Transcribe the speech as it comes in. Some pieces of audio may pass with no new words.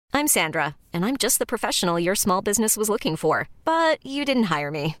I'm Sandra, and I'm just the professional your small business was looking for. But you didn't hire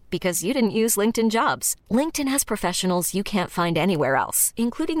me because you didn't use LinkedIn Jobs. LinkedIn has professionals you can't find anywhere else,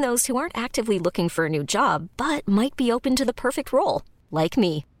 including those who aren't actively looking for a new job, but might be open to the perfect role, like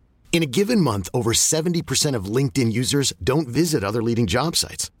me. In a given month, over 70% of LinkedIn users don't visit other leading job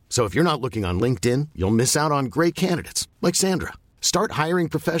sites. So if you're not looking on LinkedIn, you'll miss out on great candidates like Sandra. Start hiring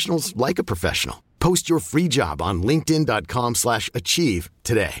professionals like a professional. Post your free job on linkedin.com/achieve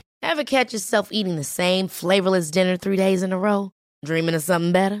today. Ever catch yourself eating the same flavorless dinner 3 days in a row? Dreaming of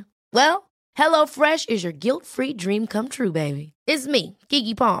something better? Well, HelloFresh is your guilt-free dream come true, baby. It's me,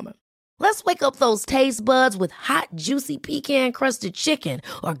 Keke Palmer. Let's wake up those taste buds with hot, juicy pecan-crusted chicken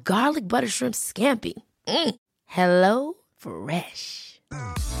or garlic butter shrimp scampi. Hello Fresh.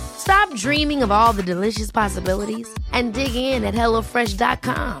 Stop dreaming of all the delicious possibilities and dig in at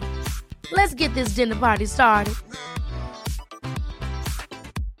HelloFresh.com. Let's get this dinner party started.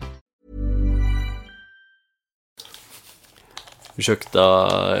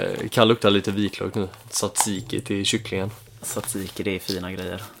 Kan lukta lite vitlök nu. Tzatziki till kycklingen. Tzatziki, det är fina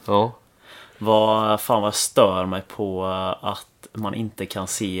grejer. Ja. Vad stör mig på att man inte kan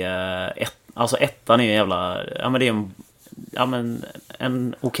se alltså ettan är ju en jävla, ja men det är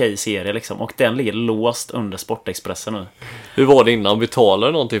en okej serie liksom, och den ligger låst under Sportexpressen nu. Hur var det innan?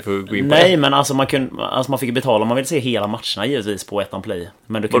 Betalade någonting för att gå in på? Nej, men alltså man fick betala om man vill se hela matcherna givetvis på ettan Play.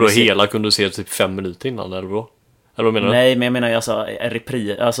 Men du kunde hela kunde du se typ 5 minuter innan eller vad? Eller menar du? Nej, men jag menar alltså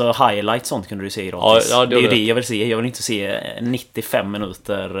alltså highlights sånt kunde du se gratis. Ja, det är ju det jag vill se. Jag vill inte se 95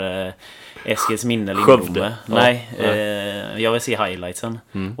 minuter Eskils minne Lindblom. Nej, jag vill se highlightsen.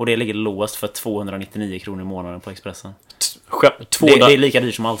 Och det ligger låst för 299 kronor i månaden på Expressen. Det är lika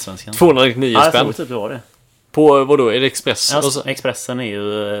dyrt som Allsvenskan. 299 spänn. Jag tror typ det var det. På vad då? Är det Expressen? Alltså, Expressen är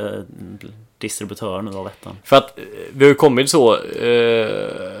ju distributör nu av ettan. För att vi har ju kommit så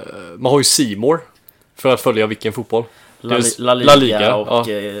man har ju C More för att följa vilken fotboll. La Liga och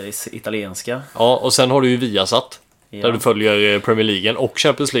italienska. Ja, och sen har du ju Viasat. Ja. Där du följer Premier League och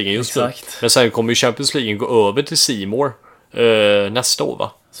Champions League just nu. Men sen kommer ju Champions League gå över till C More nästa år,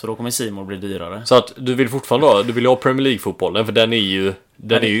 va? Så då kommer C More bli dyrare. Så att du vill fortfarande ha Premier League-fotbollen, för den är ju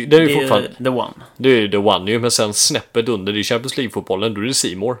fortfarande the one. Det är ju the one ju, men sen snäppet under det är Champions League-fotbollen, då är det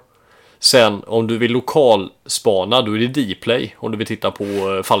C More. Sen om du vill lokalspana, då är det Dplay om du vill titta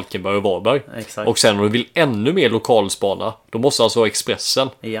på Falkenberg och Varberg. Exakt. Och sen om du vill ännu mer lokalspana, då måste alltså ha Expressen.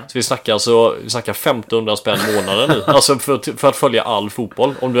 Ja. Så vi snackar 1500 spänn månaden nu. Alltså för att följa all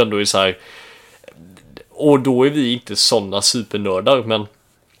fotboll, om du ändå är så här. Och då är vi inte såna supernördar, men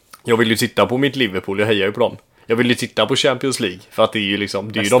jag vill ju titta på mitt Liverpool, jag hejar ju på dem. Jag vill ju titta på Champions League, för att det är ju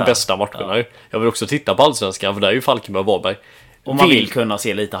liksom, det är ju de bästa matcherna. Ja. Jag vill också titta på Allsvenskan, för där är ju Falkenberg och Varberg. Och man vill kunna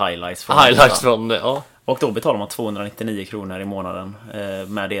se lite highlights från ja. Och då betalar man 299 kronor i månaden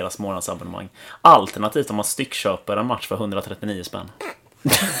med deras månadsabonnemang. Alternativt om man styckköper en match för 139 spänn.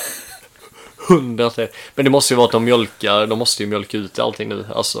 100. Men det måste ju vara att de måste ju mjölka ut allting nu.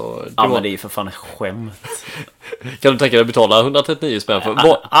 Alltså, men det är ju för fan ett skämt. Kan du tänka dig att betala 139 spänn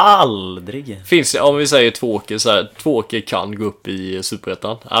för? Aldrig. Finns det, om vi säger Tvååker kan gå upp i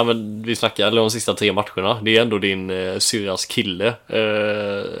Superettan. Ja, men vi snackar de sista 3 matcherna. Det är ändå din syrras kille.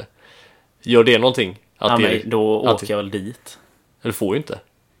 Gör det någonting? Då åker jag väl dit. Du får ju inte.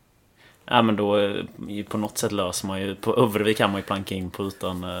 Ja, men då på något sätt löser man ju. På Övervik kan man ju planka in på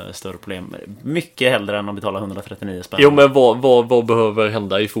utan större problem. Mycket hellre än att betala 139 spänn. Jo, men vad behöver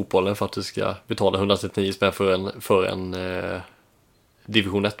hända i fotbollen för att du ska betala 139 spänn för en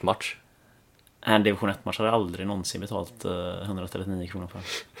division 1-match? En division 1-match hade aldrig någonsin betalt 139 kronor för.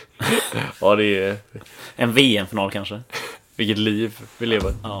 Ja, det är en VM-final kanske. Vilket liv vi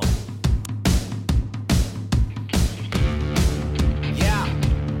lever. Ja.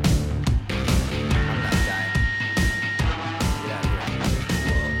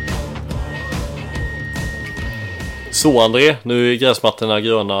 Så André, nu är gräsmattorna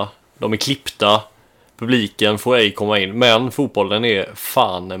gröna, de är klippta, publiken får ej komma in, men fotbollen är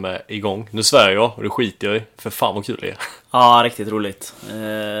fan med igång. Nu svär jag och det skiter jag i, för fan vad kul det är. Ja, riktigt roligt.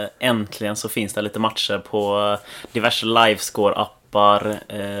 Äntligen så finns det lite matcher på diverse livescore-appar,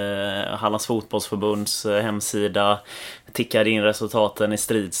 Hallands fotbollsförbunds hemsida, tickar in resultaten i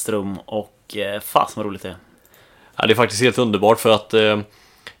stridström och fan vad roligt det är. Ja, det är faktiskt helt underbart för att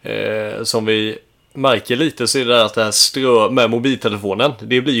som vi märker lite så är det att det här strö med mobiltelefonen,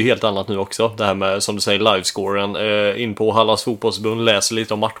 det blir ju helt annat nu också. Det här med, som du säger, livescoren, in på Hallands fotbollsförbund, läser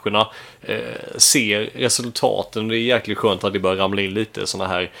lite om matcherna, ser resultaten. Det är jäkligt skönt att det börjar ramla in lite såna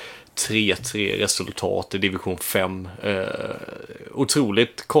här 3-3 resultat i division 5.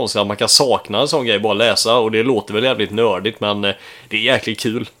 Otroligt konstigt att man kan sakna en sån grej, bara läsa, och det låter väl jävligt nördigt, men det är jäkligt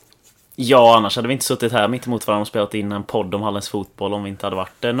kul. Ja, annars hade vi inte suttit här mitt emot varandra och spelat in en podd om Hallens fotboll om vi inte hade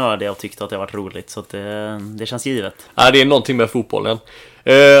varit nördiga och tyckt att det varit roligt. Så att det känns givet. Ja, det är någonting med fotbollen.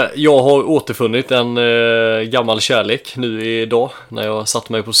 Jag har återfunnit en gammal kärlek nu idag när jag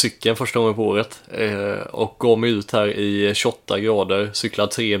satte mig på cykeln första gången på året och gav mig ut här i 28 grader, cyklar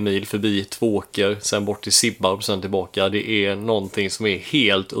 3 mil förbi Tvååker, sen bort till Sibbarp och sen tillbaka. Det är någonting som är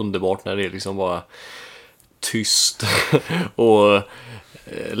helt underbart när det är liksom bara tyst och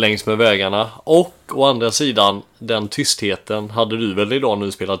längs med vägarna. Och å andra sidan, den tystheten hade du väl idag när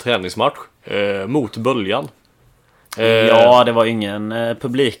du spelade träningsmatch mot Böljan? Ja, det var ingen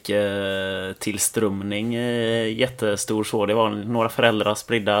publiktillströmning jättestor så. Det var några föräldrar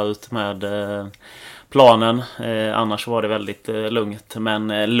spridda ut med planen. Annars var det väldigt lugnt.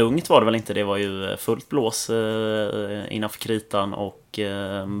 Men lugnt var det väl inte. Det var ju fullt blås innanför kritan och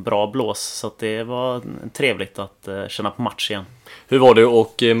bra blås. Så att det var trevligt att känna på match igen. Hur var det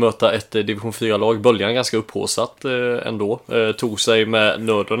att möta ett division 4-lag? Böljan ganska upphåsat ändå. Tog sig med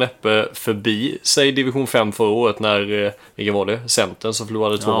nöd och näppe förbi sig division 5 förra året när, vilka var det? Centern som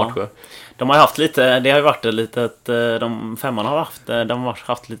förlorade 2 matcher. De har haft lite, det har ju varit lite att femman har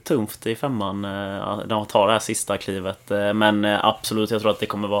haft lite tungt i femman. De tar det här sista klivet. Men absolut, jag tror att det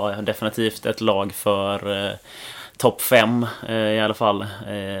kommer vara definitivt ett lag för topp 5 i alla fall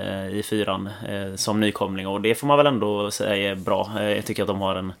i 4 som nykomling. Och det får man väl ändå säga är bra. Jag tycker att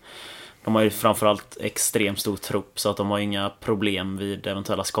de har ju framförallt extremt stor trupp så att de har inga problem vid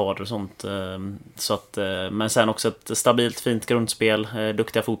eventuella skador och sånt. Så att, men sen också ett stabilt, fint grundspel,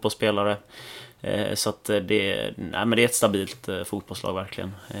 duktiga fotbollsspelare. Så att det är ett stabilt fotbollslag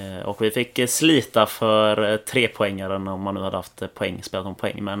verkligen. Och vi fick slita för 3-poängaren om man nu hade haft spelat om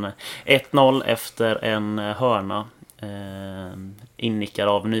poäng. Men 1-0 efter en hörna innickad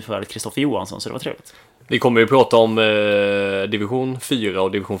av nyförvärvet Kristoffer Johansson, så det var trevligt. Vi kommer ju prata om division 4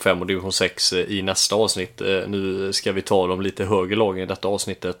 och division 5 och division 6 i nästa avsnitt. Nu ska vi ta de lite högre lagen i detta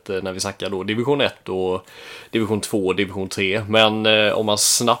avsnittet när vi snackar då division 1 och division 2 och division 3. Men om man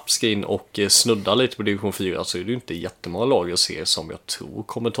snabbt ska in och snudda lite på division 4 så är det ju inte jättemånga lag jag ser som jag tror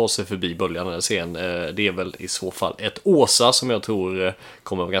kommer ta sig förbi Böljan den här serien. Det är väl i så fall ett Åsa som jag tror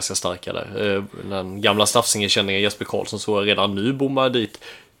kommer vara ganska starka där. Den gamla Stafsinge-känningen Jesper Karlsson så redan nu bommar dit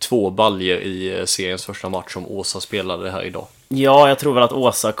 2 baljer i seriens första match som Åsa spelade här idag. Ja, jag tror väl att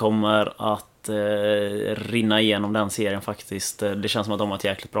Åsa kommer att rinna igenom den serien faktiskt. Det känns som att de har ett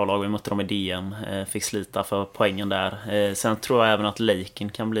jäkligt bra lag. Vi mötte dem i DM, fick slita för poängen där. Sen tror jag även att Laken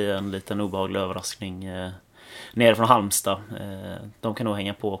kan bli en liten obehaglig överraskning nere från Halmstad. De kan nog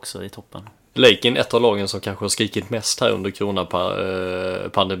hänga på också i toppen. Laken, ett av lagen som kanske har skrikit mest här under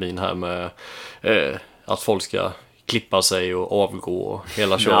coronapandemin här med att folk ska klippa sig och avgå och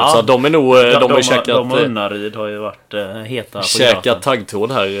hela köret. Ja, så de är nog de och Unnaryd har ju varit heta på käkat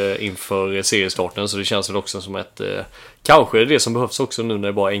taggtråd här inför seriestarten, så det känns väl också som ett kanske det som behövs också nu när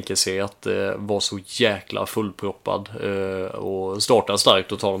det bara är enkelserie att vara så jäkla fullproppad och starta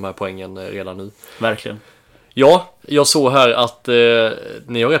starkt och ta de här poängen redan nu. Verkligen. Ja, jag såg här att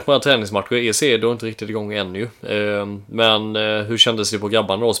ni har rätt många träningsmatcher. EC då inte riktigt igång ännu. Men hur kändes det på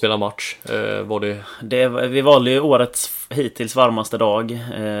grabbarna att spela match? Vi valde ju årets hittills varmaste dag.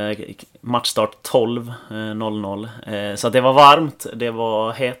 Matchstart 12:00. Så det var varmt, det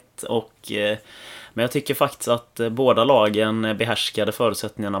var hett och... Men jag tycker faktiskt att båda lagen behärskade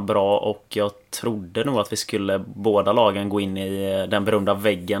förutsättningarna bra och jag trodde nog att vi skulle båda lagen gå in i den berömda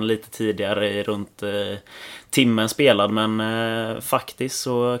väggen lite tidigare runt timmen spelad, men faktiskt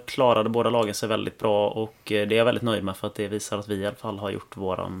så klarade båda lagen sig väldigt bra och det är jag väldigt nöjd med för att det visar att vi i alla fall har gjort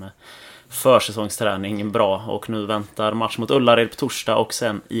våran försäsongsträning bra och nu väntar match mot Ullared på torsdag och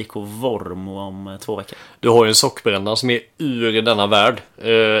sen IK Vormo om 2 veckor. Du har ju en sockbränna som är ur denna värld.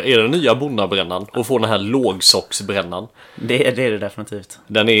 Är det den nya bonnabrännan och få den här lågsocksbrännan? Det är det definitivt.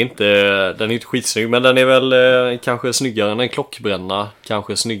 Den är inte skitsnygg, men den är väl kanske snyggare än en klockbränna,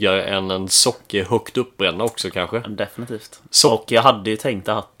 kanske snyggare än en socke högt uppbränna också kanske. Definitivt. Och jag hade ju tänkt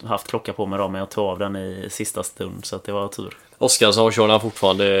att haft klocka på mig då, men jag tog av den i sista stund så att det var tur. Oskarsson kör han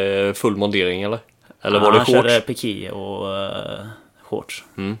fortfarande full mondering eller? Eller var det shorts? Han körde piké och shorts.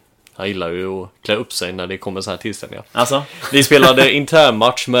 Han gillar ju att klä upp sig när det kommer så här tillställningar. Alltså? Vi spelade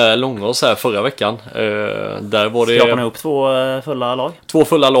internmatch med Långås här förra veckan. Där var det... Skrapade upp 2 fulla lag? 2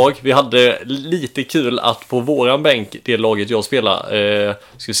 fulla lag. Vi hade lite kul att på våran bänk, det laget jag spelade,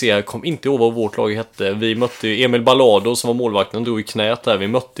 ska vi se, jag kom inte ihåg vad vårt lag hette. Vi mötte ju Emil Ballado som var målvakten, drog i knät där. Vi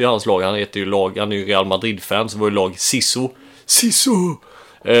mötte ju hans lag, han är ju Real Madrid-fan, så var ju lag Sisu.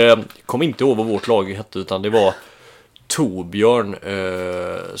 Kom inte ihåg vad vårt lag hette, utan det var Torbjörn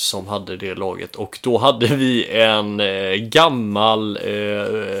som hade det laget. Och då hade vi en gammal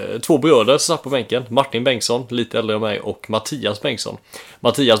två bröder som satt på bänken. Martin Bengtsson, lite äldre än mig, och Mattias Bengtsson.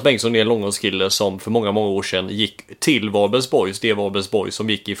 Mattias Bengtsson är en långårskille som för många år sedan gick till Varbergsborgs. Det är Varbergsborg som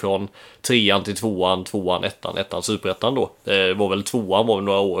gick ifrån 3an till 2an, 2an, 1an, superettan då. Det var väl 2an var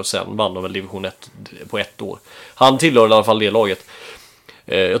några år sedan, vann de väl division 1 på ett år. Han tillhörde i alla fall det laget.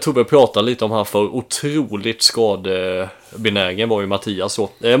 Jag tror vi pratade lite om han för otroligt skadebenägen var ju Mattias så.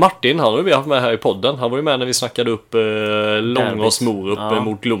 Martin, han har vi haft med här i podden. Han var ju med när vi snackade upp Långås Morup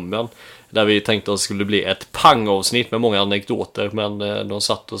mot Glommen. Där vi tänkte att det skulle bli ett pangavsnitt med många anekdoter. Men de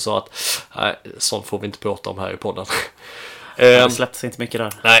satt och sa att nej, sånt får vi inte prata om här i podden. Det släpptes inte mycket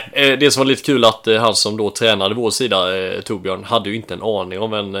där. Nej, det som var lite kul att han som då tränade vår sida, Torbjörn, hade ju inte en aning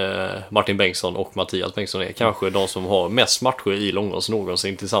om vem Martin Bengtsson och Mattias Bengtsson är. Kanske de som har mest matcher i Långås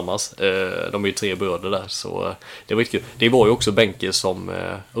någonsin tillsammans. De är ju 3 bröder där, så det var kul. Det var ju också Benke som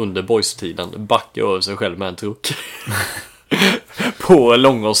under boys-tiden backade över sig själv med en truck. På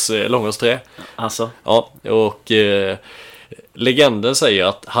Långås 3. Alltså. Ja, och legenden säger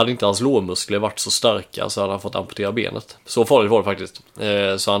att hade inte hans lårmuskler varit så starka så hade han fått amputera benet. Så farligt var det faktiskt.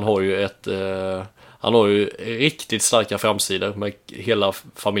 Så han har ju riktigt starka framsidor. Men hela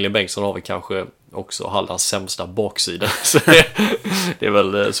familjen Bengtsson har vi kanske också Hallands sämsta baksida. Så det är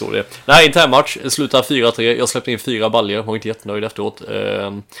väl så det är. Nej, internmatch slutar 4-3. Jag släppte in 4 baljor. Var inte jättenöjd efteråt.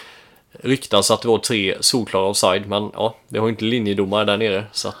 Ryktas att det var 3 solklara offside. Men ja, det har inte linjedomare där nere.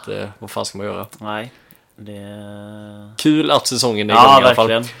 Så att, vad fan ska man göra? Nej. Kul att säsongen är igång i alla fall.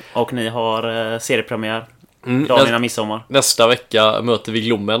 Verkligen. Och ni har seriepremiär dagen innan midsommar. Nästa vecka möter vi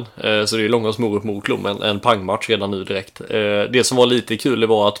Glommen. Så det är Långås Morup mot Glommen. En pangmatch redan nu direkt. Det som var lite kul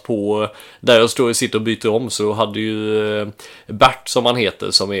var att på där jag står och sitter och byter om så hade ju Bert som han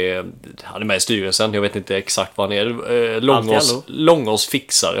heter som han är med i styrelsen. Jag vet inte exakt vad han är. Långås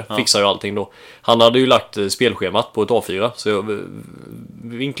fixare. Ja. Fixar ju allting då. Han hade ju lagt spelschemat på ett A4. Så jag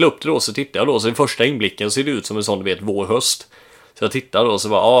vinklade upp det då så tittade jag då. Så i första inblicken ser det ut som en sån du vet vårhöst. Så jag tittade då och så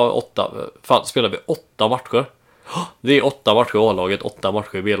var spelar vi 8 matcher. Det är 8 matcher i A-laget, 8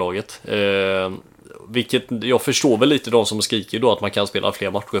 matcher i B-laget. Vilket jag förstår väl lite de som skriker då att man kan spela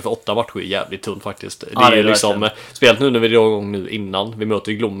fler matcher. För 8 matcher är jävligt tunt faktiskt. Det är liksom spelat nu när vi drar igång nu innan. Vi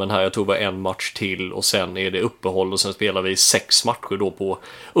möter Glommen här, jag tror det var en match till. Och sen är det uppehåll och sen spelar vi 6 matcher då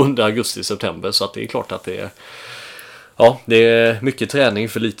under augusti-september. Så att det är klart att det är mycket träning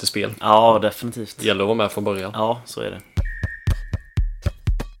för lite spel. Ja, definitivt. Det gäller att vara med från början. Ja, så är det.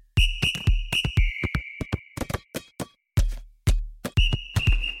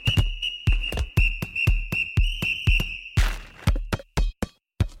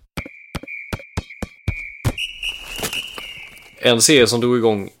 En serie som drog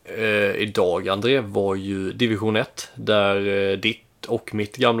igång idag, André, var ju division 1 där ditt och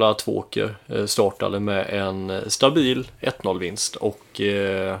mitt gamla Tvååker startade med en stabil 1-0-vinst och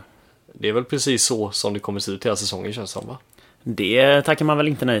det är väl precis så som det kommer se ut hela säsongen känns som, va? Det tackar man väl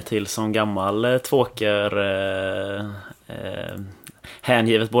inte nej till som gammal Tvååker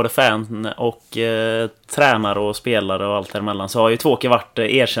hängivet både fan och tränare och spelare och allt däremellan, så har ju Tvååker varit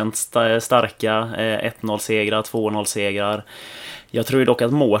erkänt starka 1-0-segrar, 2-0-segrar. Jag tror ju dock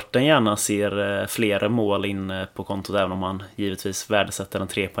att Mårten gärna ser fler mål in på kontot, även om han givetvis värdesätter en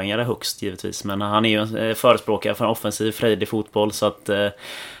 3-poängare högst givetvis. Men han är ju en förespråkare för en offensiv frejdig fotboll, så att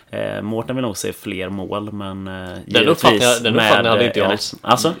Mårten vill nog se fler mål, men den uppfattningen hade inte jag alls.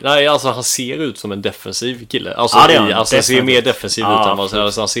 Alltså? Nej, alltså han ser ut som en defensiv kille. Alltså, han ser mer defensiv ut än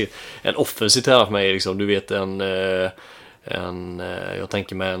vad han ser. En offensiv tränare för mig liksom, du vet jag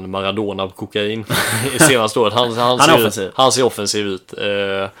tänker med en Maradona på kokain i senaste året. Han ser offensiv ut.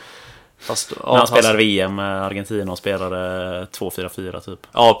 När han spelade VM med Argentina och spelade 2-4-4 typ.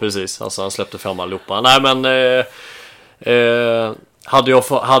 Ja, precis. Alltså han släppte fram allihopa. Nej, men hade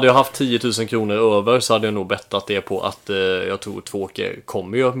jag haft 10 000 kronor över så hade jag nog bettat det på att jag tror Tvååker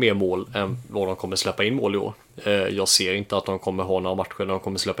kommer göra mer mål än vad de kommer släppa in mål i år. Jag ser inte att de kommer ha några matcher där de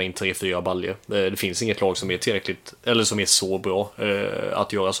kommer släppa in 3-4 baljor. Det finns inget lag som är tillräckligt eller som är så bra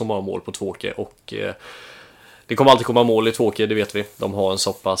att göra så många mål på Tvååker, och det kommer alltid komma mål i Tvååker, det vet vi. De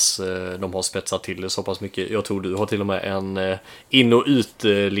har spetsat till det så pass mycket. Jag tror du har till och med en in- och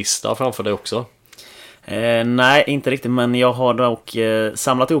utlista framför dig också. Nej, inte riktigt, men jag har dock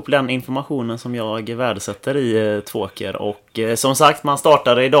samlat ihop den informationen som jag värdesätter i Tvååker. Och som sagt, man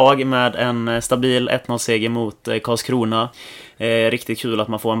startade idag med en stabil 1-0-seger mot Karlskrona. Riktigt kul att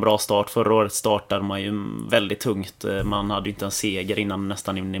man får en bra start. Förra året startade man ju väldigt tungt. Man hade ju inte en seger innan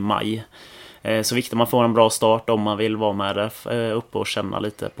nästan in i maj. Så viktigt att man får en bra start om man vill vara med där uppe och känna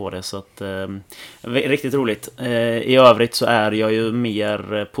lite på det. Så att, riktigt roligt. I övrigt så är jag ju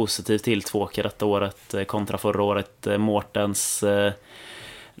mer positiv till Tvååker detta året kontra förra året. Mårtens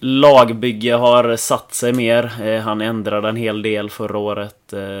lagbygge har satt sig mer. Han ändrade en hel del förra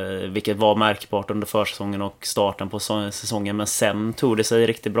året, vilket var märkbart under försäsongen och starten på säsongen. Men sen tog det sig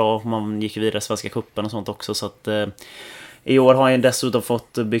riktigt bra. Man gick vidare i Svenska cupen och sånt också. Så att i år har han dessutom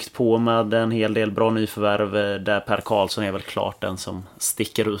fått byggt på med en hel del bra nyförvärv, där Per Karlsson är väl klart den som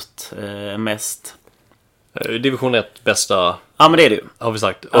sticker ut mest. Division 1 bästa. Ja, men det är det ju. Har vi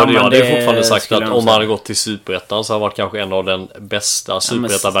sagt. Och ja, det är fortfarande sagt att om man hade gått till Superettan så har varit kanske en av den bästa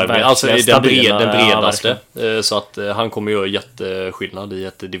Superettan-värvningen. Alltså den bredaste. Så att han kommer göra jätteskillnad i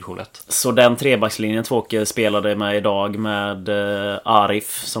ett division 1. Så den trebackslinjen Tvåke spelade med idag med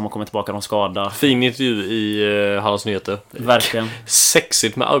Arif som har kommit tillbaka från skada. Fin intervju i Hallands Nyheter. Verkligen.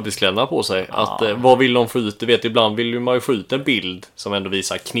 Sexigt med arbetskläderna på sig. Att, vad vill de få ut? Du vet, ibland vill man ju få ut en bild som ändå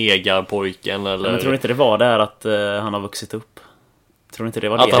visar knegarpojken. Eller... Men jag tror inte det var där att han har vuxit upp. Tror inte det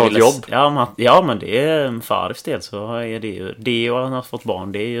var att det. Han har ett jobb? Ja, men det är för Arifs del så är det ju det, och han har fått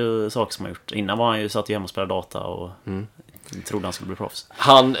barn. Det är ju saker som han gjort. Innan var han ju satt hemma och spelade data och trodde han skulle bli proffs.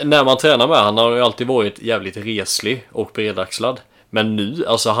 När man tränar med han har ju alltid varit jävligt reslig och bredaxlad. Men nu,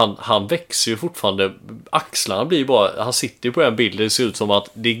 alltså han växer ju fortfarande. Axlarna blir ju bara, han sitter ju på en bild. Det ser ut som att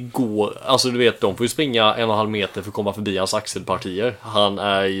det går, alltså du vet, de får ju springa 1,5 meter för att komma förbi hans axelpartier. Han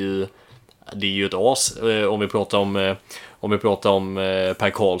är ju, det är ju ett as. Om vi pratar om Per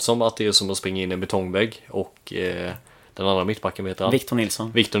Karlsson, att det är som att springa in i en betongvägg. Och den andra mittbacken heter han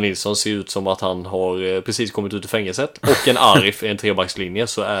Victor Nilsson ser ut som att han har precis kommit ut ur fängelset. Och en Arif i en trebackslinje,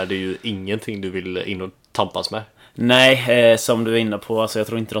 så är det ju ingenting du vill in och tampas med. Nej, som du är inne på, alltså jag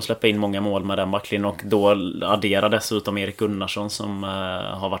tror inte de släpper in många mål med den backlinjen. Och då adderar dessutom Erik Gunnarsson som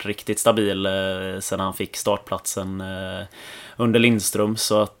har varit riktigt stabil sedan han fick startplatsen under Lindström.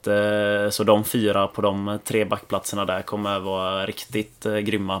 Så de 4 på de 3 backplatserna där kommer vara riktigt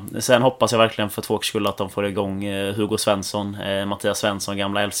grymma. Sen hoppas jag verkligen för Tvååkers skull att de får igång Hugo Svensson, Mattias Svensson,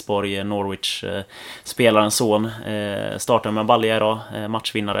 gamla Elfsborg, Norwich spelarens son, startar med Balja idag,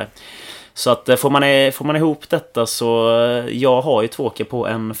 matchvinnare. Så att får man ihop detta, så jag har ju Tvååker på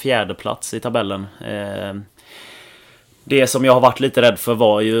en 4:e plats i tabellen. Det som jag har varit lite rädd för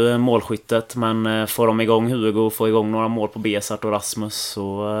var ju målskyttet, men får de igång Hugo och får igång några mål på Besart och Rasmus,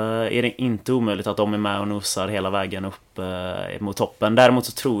 så är det inte omöjligt att de är med och nosar hela vägen upp mot toppen. Däremot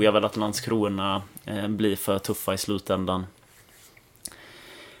så tror jag väl att Landskrona blir för tuffa i slutändan.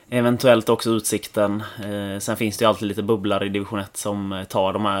 Eventuellt också Utsikten. Sen finns det ju alltid lite bubblar i division 1 som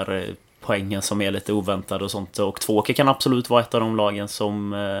tar de här poängen som är lite oväntade och sånt. Och Tvååker kan absolut vara ett av de lagen som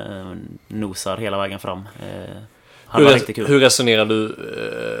nosar hela vägen fram. Hur resonerar du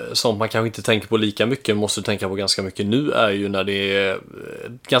som man kanske inte tänker på lika mycket, måste tänka på ganska mycket nu, är ju när det är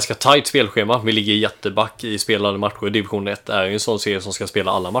ganska tajt spelschema. Vi ligger jätteback i spelade matcher. Division 1 är ju en sån serie som ska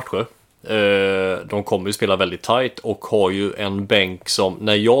spela alla matcher. De kommer ju spela väldigt tajt och har ju en bänk som,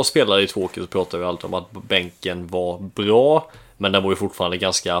 när jag spelade i Tvååker så pratade vi alltid om att bänken var bra, men den var ju fortfarande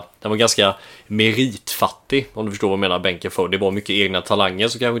ganska meritfattig, om du förstår vad jag menar, bänken för. Det var mycket egna talanger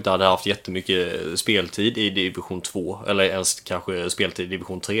som kanske inte hade haft jättemycket speltid i division 2 eller ens kanske speltid i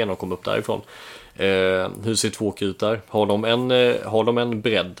division 3 när de kom upp därifrån. Hur ser Tvååker ut där? Har de en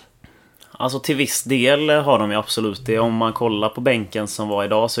bredd? Alltså till viss del har de ju absolut det. Om man kollar på bänken som var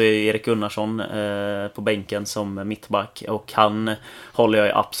idag, så är Erik Gunnarsson på bänken som mittback. Och han håller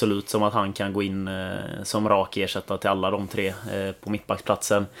jag absolut som att han kan gå in som rak ersättare till alla de 3 på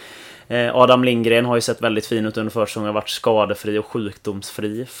mittbacksplatsen. Adam Lindgren har ju sett väldigt fin ut under försäsongen, har varit skadefri och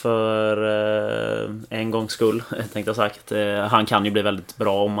sjukdomsfri för en gångs skull, tänkte jag sagt. Han kan ju bli väldigt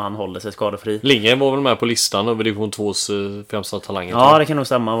bra om han håller sig skadefri. Lindgren var väl med på listan över division 2s främsta talanger? Ja, det kan nog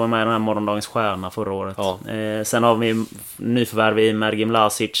stämma. Han var med i den här morgondagens stjärna förra året. Ja. Sen har vi nyförvärv i Mergim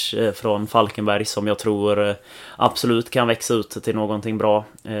Lasic från Falkenberg, som jag tror absolut kan växa ut till någonting bra.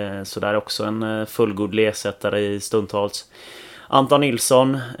 Så där är också en fullgod ersättare i stundtals. Anton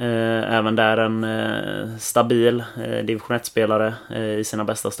Nilsson, även där en stabil division 1-spelare i sina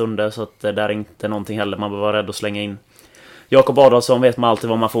bästa stunder, så att där är inte någonting heller man behöver vara rädd att slänga in. Jakob Adolfsson vet man alltid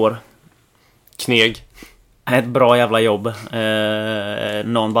vad man får. Kneg. Ett bra jävla jobb.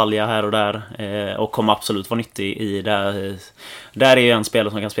 Någon balja här och där. Och kommer absolut vara nyttig i det här. Där är ju en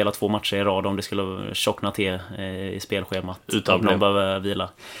spelare som kan spela 2 matcher i rad om det skulle tjockna till i spelschemat. Utan någon behöver vila.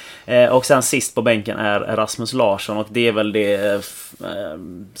 Och sen sist på bänken är Rasmus Larsson. Och det är väl det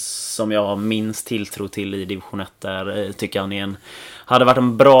som jag har minst tilltro till i division 1. Där tycker han hade varit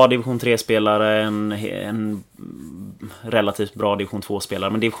en bra division 3-spelare, en relativt bra division 2-spelare.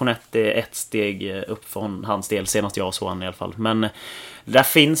 Men division 1 är ett steg upp från hans del, senast jag såg han i alla fall. Men där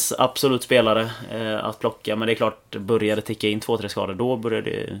finns absolut spelare att plocka. Men det är klart, börjar det ticka in 2-3 skador, då börjar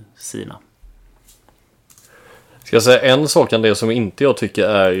det sina. Ska jag säga en sak om det som inte jag tycker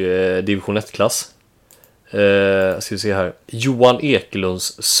är division 1-klass. Ska vi se här. Johan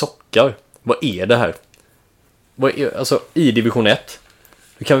Ekelunds sockar. Vad är det här? Alltså i division 1.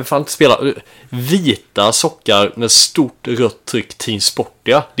 Du kan vi fan inte spela vita sockar med stort rött tryck Team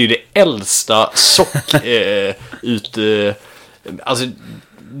Sportia. Det är ju det äldsta alltså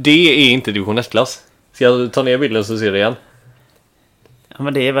det är inte division 1-klass. Ska jag ta ner bilden så ser det igen? Ja,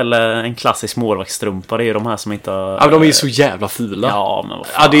 men det är väl en klassisk målvaktsstrumpa. Det är ju de här som inte har... Ja, de är så jävla fula. Ja, men vad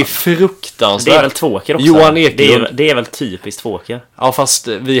fan. Ja, det är fruktansvärt. Det är väl tvåker också. Johan Ekelund. Det är väl typiskt tvåker. Ja, fast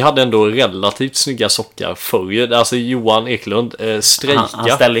vi hade ändå relativt snygga sockar förr. Alltså Johan Ekelund, strejka. Han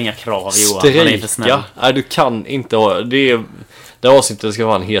ställer inga krav, Johan. Han är för snäll. Nej, du kan inte ha... Det avsnittet ska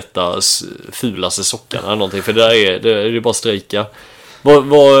vara en heta fulaste sockarna eller någonting. För det är bara strejka.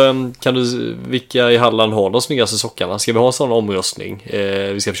 Vilka i Halland har de snyggaste sockarna? Ska vi ha en sån omröstning?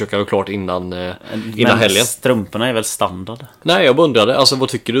 Vi ska försöka göra klart innan helgen. Strumporna är väl standard? Nej, jag undrade. Alltså, vad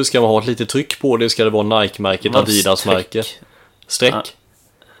tycker du? Ska man ha ett litet tryck på det? Ska det vara Nike-märket, Adidas-märket? Streck? Ja.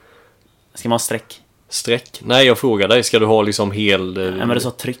 Ska man ha streck? Streck? Nej, jag frågar dig. Ska du ha liksom hel... Ja, men det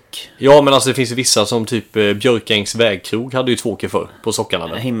sa tryck. Ja, men alltså det finns ju vissa som typ Björkängs vägkrog hade ju tvåker för på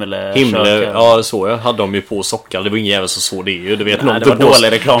sockarna. Himmel, ja, så jag hade de ju på sockar. Det var ingen jävel som såg det ju. Du vet, det var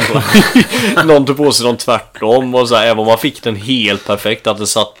dålig reklam på. Någon tog på sig dem tvärtom. Och så här, även om man fick den helt perfekt, att det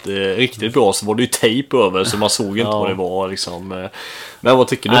satt riktigt bra, så var det ju tejp över. Så man såg ju inte vad det var liksom. Men vad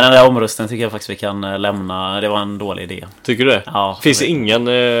tycker du? Nej, den där omröstningen tycker jag faktiskt vi kan lämna. Det var en dålig idé. Tycker du det? Ja. Finns det ingen...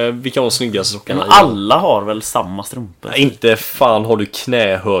 vilka var de snyggaste sockarna? Alla har väl samma strumpor? Inte fan har du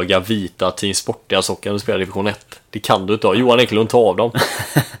knähöga vita Team Sportiga sockar när du spelar division 1. Det kan du inte ha. Johan Ekelund tar av dem.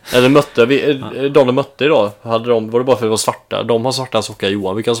 Eller de mötte idag. Var det bara för att de var svarta? De har svarta sockar,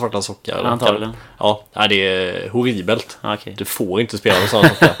 Johan. Vilka har svarta sockar? Antagligen. Ja, det är horribelt. Okay. Du får inte spela med sådana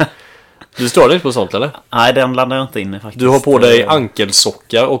sockar. Du står inte på sånt, eller? Nej, den landar jag inte in i faktiskt. Du har på dig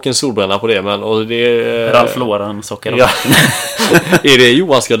ankelsockar och en solbränna på det, men... Och det är... Ralph Lauren-sockar. Ja. Är det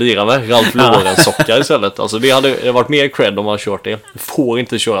Johan ska dira med? Ralph Lauren-sockar istället. Alltså det hade varit mer cred om man kört det. Du får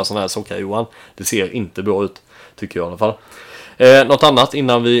inte köra sån här sockar, Johan. Det ser inte bra ut, tycker jag i alla fall. Något annat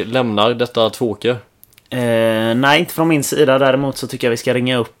innan vi lämnar detta tvåker? Nej, inte från min sida. Däremot så tycker jag vi ska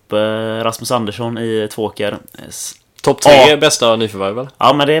ringa upp Rasmus Andersson i tvåker. Topp 3 bästa nyförvärv, väl?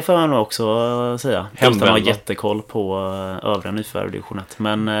 Ja, men det får jag nog också säga. Utan att ha jättekoll på övriga nyförvärv i division 1.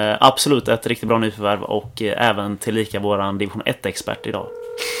 Men absolut ett riktigt bra nyförvärv. Och även tillika våran division 1-expert idag.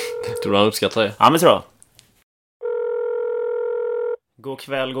 Tror du han uppskattar det? Ja, men tror jag.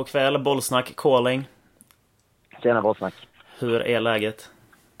 God kväll. Bollsnack calling. Tjena, Bollsnack. Hur är läget?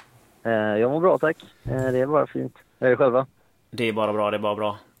 Jag mår bra, tack. Det är bara fint. Hur är det själva? Det är bara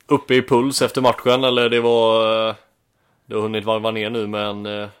bra. Uppe i puls efter matchen, eller det var... Du har hunnit varva ner nu med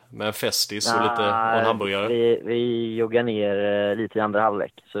en festis och lite och en hamburgare. Vi joggar ner lite i andra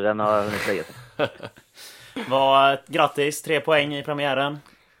halvlek, så den har hunnit lägga sig. Grattis, 3 poäng i premiären.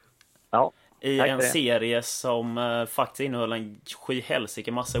 Ja, i en serie som faktiskt innehöll en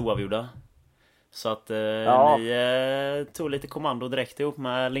skyhelsike massa oavgjorda. Så att ni tog lite kommando direkt ihop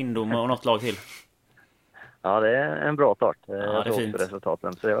med Lindom och något lag till. Ja, det är en bra start. Ja, det är fint.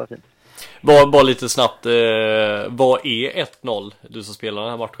 Resultaten, så det var fint. Bara lite snabbt, vad är 1-0, du som spelar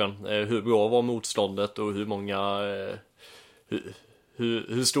den här matchen? Hur bra var motståndet och hur många...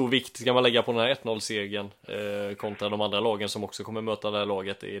 Hur stor vikt ska man lägga på den här 1-0-segern kontra de andra lagen som också kommer möta det här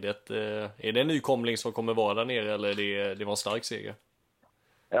laget? Är det en nykomling som kommer vara där nere, eller det var en stark seger?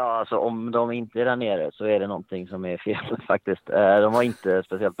 Ja, alltså om de inte är där nere så är det någonting som är fel faktiskt. De var inte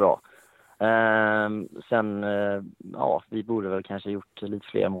speciellt bra. Sen, vi borde väl kanske gjort lite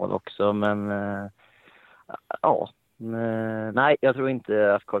fler mål också, men nej, jag tror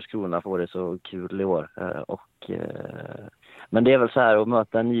inte att Karlskrona får det så kul i år. Men det är väl så här, att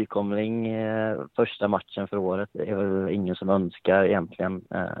möta en nykomling första matchen för året, det är väl ingen som önskar egentligen.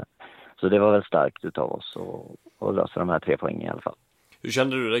 Så det var väl starkt utav oss att lösa de här 3 poängen i alla fall. Hur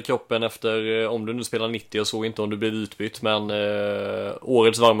kände du dig kroppen efter, om du nu spelar 90, och såg inte om du blev utbytt, men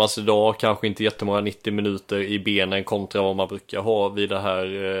årets varmaste dag, kanske inte jättemånga 90 minuter i benen kontra vad man brukar ha vid den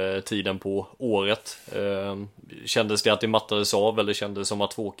här tiden på året. Kändes det att det mattades av, eller kändes det som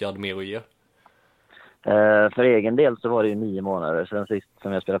att Tvååker hade mer att ge? För egen del så var det ju 9 månader sedan sist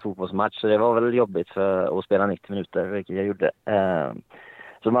som jag spelade fotbollsmatch, så det var väl jobbigt för att spela 90 minuter, vilket jag gjorde.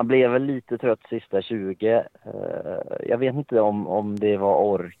 Så man blev väl lite trött sista 20. Jag vet inte om det var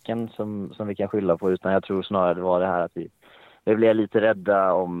orken som vi kan skylla på, utan jag tror snarare det var det här att vi blev lite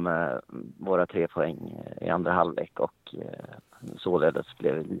rädda om våra 3 poäng i andra halvlek, och således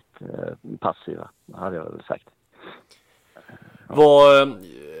blev vi lite passiva, hade jag väl sagt.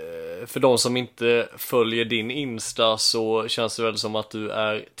 för de som inte följer din Insta så känns det väl som att du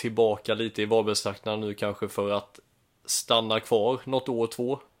är tillbaka lite i Varbergstrakterna nu kanske för att stanna kvar något år,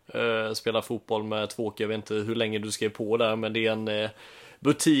 2. Spela fotboll med Tvååker. Jag vet inte hur länge du skrev på där, men det är en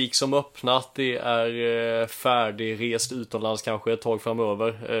butik som öppnat. Det är färdigrest utomlands kanske ett tag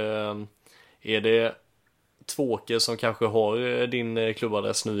framöver. Är det Tvååker som kanske har din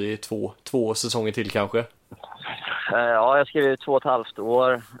klubbadress nu i två säsonger till kanske? Ja, jag skrev 2,5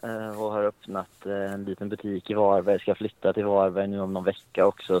 år och har öppnat en liten butik i Varberg. Jag ska flytta till Varberg nu om någon vecka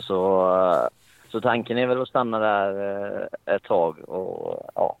också, så tanken är väl att stanna där ett tag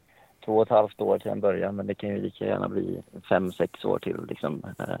och 2,5 år till en början, men det kan ju lika gärna bli 5-6 år till liksom.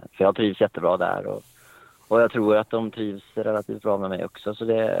 För jag trivs jättebra där och jag tror att de trivs relativt bra med mig också, så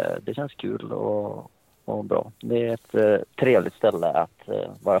det känns kul och bra. Det är ett trevligt ställe att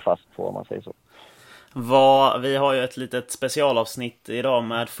vara fast på, om man säger så. Vi har ju ett litet specialavsnitt idag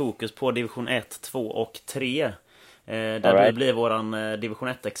med fokus på division 1, 2 och 3. Där du blir våran division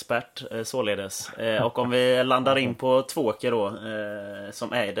 1-expert således. Och om vi landar in på Tvååker då,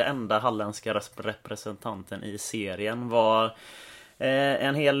 som är det enda halländska representanten i serien, var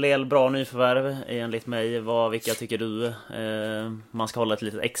en hel del bra nyförvärv enligt mig. Vilka tycker du man ska hålla ett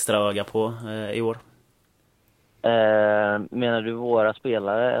litet extra öga på i år? Menar du våra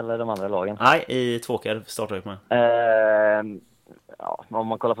spelare eller de andra lagen? Nej, i Tvååker startar vi med. Om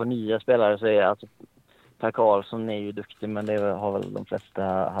man kollar på nya spelare så är alltså Per Karlsson är ju duktig, men det har väl de flesta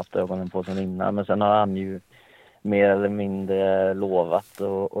haft ögonen på sen innan. Men sen har han ju mer eller mindre lovat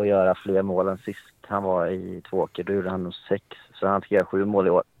att göra fler mål än sist han var i Tvååker. Då gjorde han nog 6, så han ska göra 7 mål i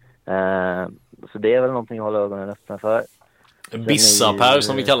år. Så det är väl någonting att hålla ögonen öppna för. Bissa-Per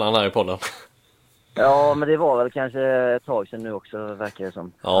som vi kallar han här i podden. Ja, men det var väl kanske ett tag sedan nu också, verkar det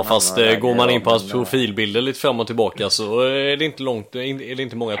som. Ja, fast går man in på hans profilbilder lite fram och tillbaka så är det inte långt, är det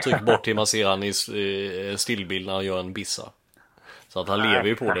inte många tryck bort till man ser han i stillbild när han gör en bissa. Så att han lever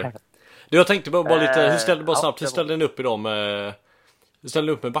ju på det. Du, jag tänkte bara lite, hur ställde den upp idag med... Du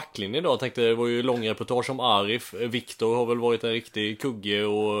ställde upp med backlinjen idag. Jag tänkte, det var ju lång reportage om Arif. Viktor har väl varit en riktig kugge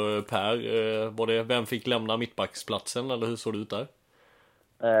och Per. Vem fick lämna mittbacksplatsen eller hur såg det ut där?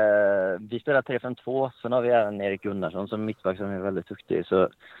 Vi spelar 3-5-2. Sen har vi även Erik Gunnarsson som mittback som är väldigt duktig. Så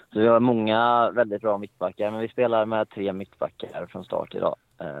vi har många väldigt bra mittbackar. Men vi spelar med 3 mittbackar från start idag.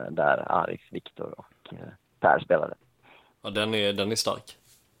 Där Arif, Viktor och Per spelade. Ja, den är stark.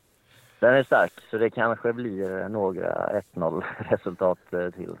 Den är stark, så det kanske blir några 1-0 resultat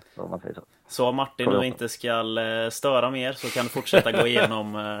till, om man säger så. Så om Martin nu inte ska störa mer så kan du fortsätta gå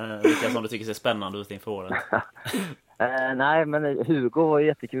igenom vilka som du tycker ser spännande ut inför året. Nej, men Hugo var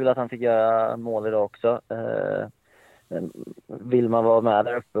jättekul att han fick göra mål idag också. Vill man vara med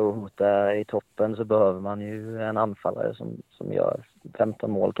där uppe och hota i toppen så behöver man ju en anfallare som gör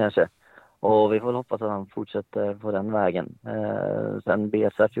 15 mål kanske. Och vi får hoppas att han fortsätter på den vägen. Sen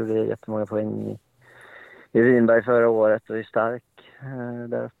BSF gjorde jättemånga poäng i Vinberg förra året och är stark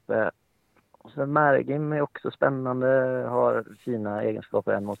där uppe. Och sen Mergim är också spännande, har fina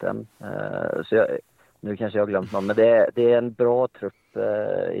egenskaper 1 mot 1. Så nu kanske jag har glömt någon, men det är en bra trupp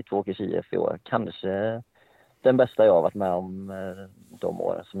i Tvååkers IF i år. Kanske den bästa jag har varit med om de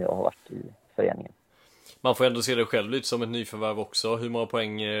åren som jag har varit i föreningen. Man får ändå se det själv lite som ett nyförvärv också. Hur många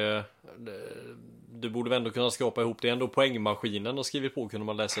poäng du borde väl ändå kunna skapa ihop. Det är ändå poängmaskinen och skrivit på, kunde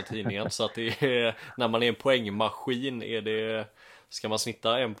man läsa i tidningen. Så att det är, när man är en poängmaskin, ska man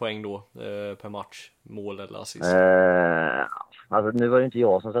snitta 1 poäng då per match, mål eller assist? Alltså nu var det inte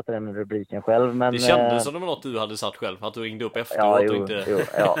jag som satte den med rubriken själv, men... Det kändes som det var något du hade satt själv, att du ringde upp efteråt och inte...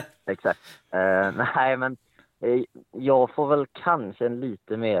 Ja, exakt. Nej, men jag får väl kanske en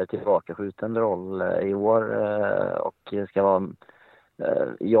lite mer tillbakaskjuten roll i år och ska vara...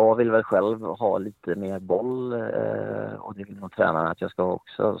 Jag vill väl själv ha lite mer boll och det vill nog tränarna att jag ska ha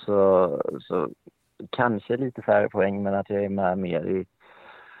också. Så kanske lite färre poäng, men att jag är med mer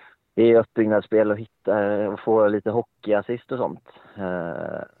i uppbyggnadsspel och hittar och får lite hockeyassist och sånt.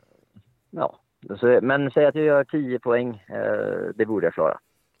 Ja, men säg att jag gör 10 poäng, det borde jag klara.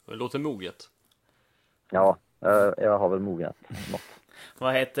 Det låter moget. Ja, jag har väl mognat något.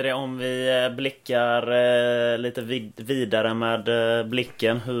 Vad heter det om vi blickar lite vidare med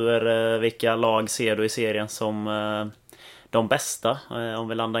blicken? Vilka lag ser du i serien som de bästa? Om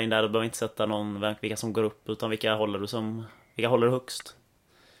vi landar in där, du behöver inte sätta någon vilka som går upp, utan vilka håller du högst?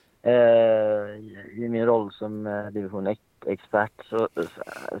 I min roll som division 1-expert så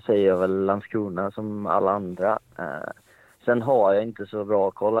säger jag väl Landskrona som alla andra. Sen har jag inte så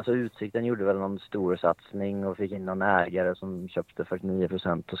bra koll. Alltså Utsikten gjorde väl någon stor satsning och fick in någon ägare som köpte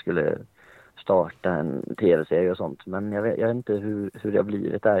 49% och skulle starta en tv-serie och sånt. Men jag vet inte hur det har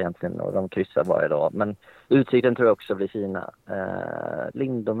blivit där egentligen, och de kryssar varje dag. Men utsikten tror jag också blir fina.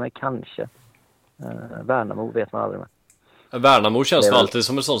 Lindome kanske. Värnamo vet man aldrig med. Värnamo känns alltid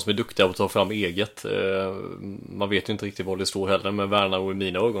som en sån som är duktig på att ta fram eget. Man vet ju inte riktigt vad det står heller, men Värnamo i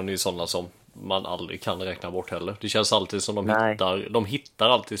mina ögon är ju sådana som man aldrig kan räkna bort heller. Det känns alltid som de hittar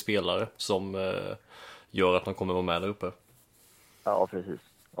alltid spelare som gör att de kommer vara med där uppe. Ja, precis.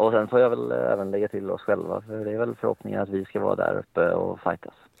 Och sen får jag väl även lägga till oss själva, för det är väl förhoppningen att vi ska vara där uppe och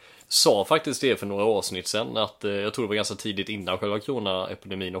fightas. Sa faktiskt det för några avsnitt sedan, att jag tror det var ganska tidigt innan själva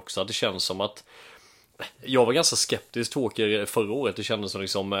coronaepidemin också, att det känns som att jag var ganska skeptisk till Åker förra året. Det kändes som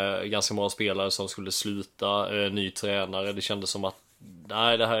liksom, ganska många spelare som skulle sluta, ny tränare. Det kändes som att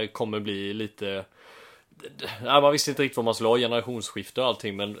nej, det här kommer bli lite... Nej, man visste inte riktigt vad man skulle ha, generationsskifte och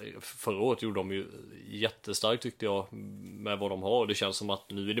allting, men förra året gjorde de ju jättestarkt tyckte jag med vad de har. Det känns som att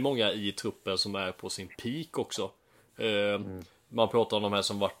nu är det många i truppen som är på sin peak också. Man pratar om de här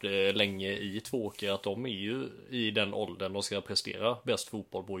som varit länge i Tvååker, att de är ju i den åldern de ska prestera bäst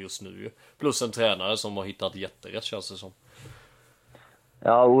fotboll på just nu. Plus en tränare som har hittat jätterätt, känns det som.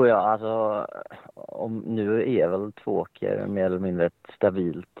 Ja, alltså nu är väl Tvååker mer eller mindre ett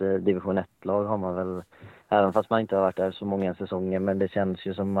stabilt division 1-lag har man väl, även fast man inte har varit där så många säsonger, men det känns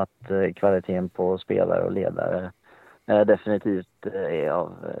ju som att kvaliteten på spelare och ledare definitivt är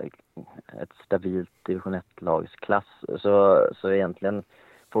av ett stabilt division 1-lags klass. Så egentligen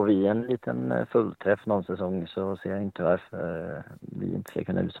får vi en liten fullträff någon säsong, så ser jag inte varför vi inte ska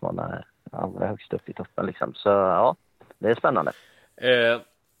kunna utmana allra högst upp i toppen liksom. Så ja, det är spännande.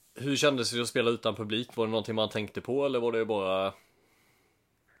 Hur kändes det att spela utan publik? Var det någonting man tänkte på, eller var det bara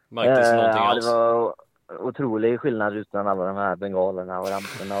märktes det någonting alls? Det var otrolig skillnad utan alla de här bengalerna och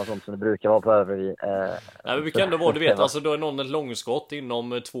ramperna och sånt som det brukar vara på Övrevi. Nej, det brukar ändå vara, du vet, alltså då är någon ett långskott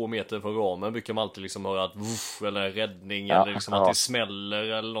inom 2 meter från ramen, brukar man alltid liksom höra att vuff, eller en räddning, eller liksom att det smäller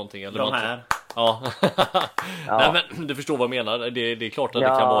eller någonting. Eller de här. Ja. Nej, men du förstår vad jag menar. Det är klart att det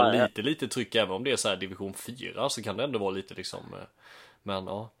kan vara lite tryck, även om det är så här division 4, så kan det ändå vara lite liksom, men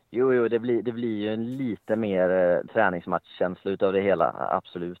ja. Jo, det blir ju en lite mer träningsmatchkänsla utav det hela,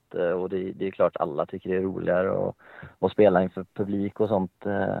 absolut. Och det är klart alla tycker det är roligare att spela inför publik och sånt.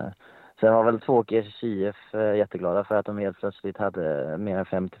 Sen var väl Tvååkers IF jätteglada för att de helt plötsligt hade mer än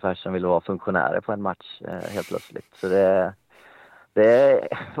 50 personer som ville vara funktionärer på en match helt plötsligt. Så det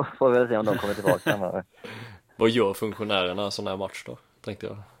får vi väl se om de kommer tillbaka. Vad gör funktionärerna sån här match då, tänkte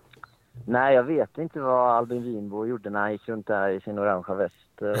jag? Nej, jag vet inte vad Albin Winbo gjorde när han gick runt där i sin orangea väst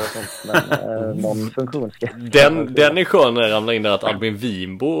och sånt, men någon funktion ska... Den är skön när jag ramlar in där, att Albin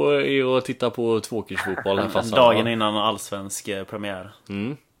Winbo är och tittar på Tvååkers fotboll här dagen innan allsvensk premiär.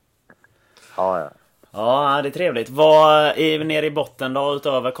 Ja. Ja, det är trevligt. Vad är nere i botten då,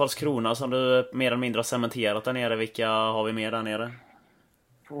 utöver Karlskrona som du mer eller mindre har cementerat där nere? Vilka har vi mer där nere?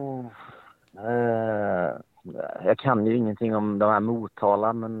 Jag kan ju ingenting om de här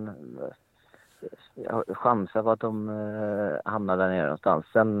Motala, men jag har chanser på att de hamnar där nere någonstans.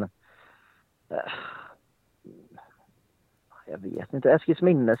 Sen jag vet inte,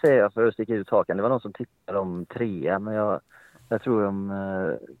 Eskilsminne säger jag för att sticka ut hakan. Det var någon som tittade om 3, men jag tror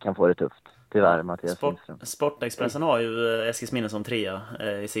de kan få det tufft. Tyvärr, Mattias Sportexpressen har ju Eskilsminne som 3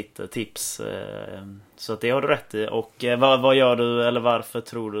 i sitt tips, så att det har du rätt i. Och vad gör du, eller varför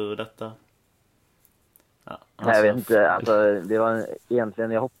tror du detta? Ja, alltså, nej, jag vet inte, alltså, det var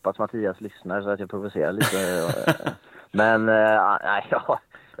egentligen, jag hoppas Mattias lyssnar så att jag provocerar lite. Men nej, jag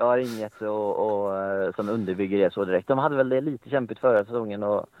har inget som underbygger det så direkt. De hade väl det lite kämpigt förra säsongen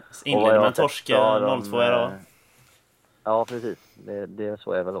och inledde med torska 0-2 idag. Ja, precis, det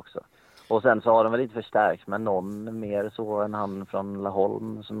så är väl också. Och sen så har de väl lite förstärkt med någon mer så än han från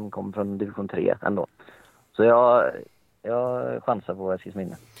Laholm som kom från division 3 ändå. Så jag chansar på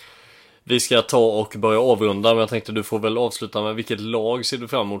Eskilsminne. Vi ska ta och börja avrunda, men jag tänkte du får väl avsluta med vilket lag ser du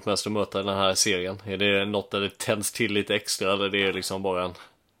fram emot mest att möta i den här serien? Är det något där det tänds till lite extra, eller det är liksom bara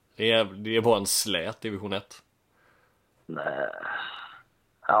en slät division 1? Nej.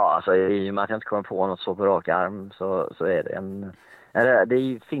 Ja, alltså i och med att jag inte kommer på något så på rak arm så är det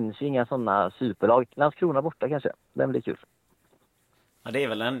det finns ju inga sådana superlag. Landskrona borta kanske, den blir kul. Ja, det är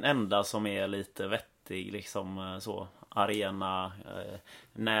väl den enda som är lite vettig liksom så. Arena,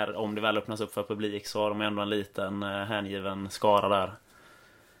 om det väl öppnas upp för publik så har de ändå en liten hängiven skara där.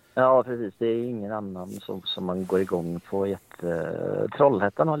 Ja, precis. Det är ingen annan som man går igång på.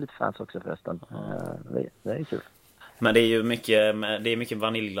 Trollhättan har lite fans också förresten. Det är kul. Men det är mycket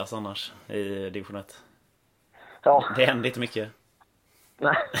vaniljglass annars i division 1. Ja. Det händer inte mycket.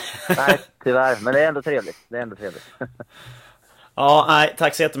 Nej, tyvärr. Men det är ändå trevligt. Ja, nej,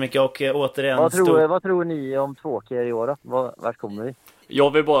 tack så jättemycket och återigen... Vad tror ni om Tvååker i år då? Vart kommer vi?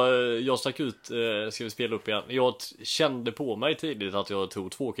 Jag stack ut, ska vi spela upp igen. Jag kände på mig tidigt att jag tror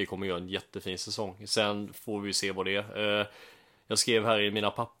Tvååker kommer göra en jättefin säsong. Sen får vi se vad det är. Jag skrev här i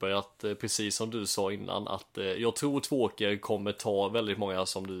mina papper att precis som du sa innan att jag tror Tvååker kommer ta väldigt många,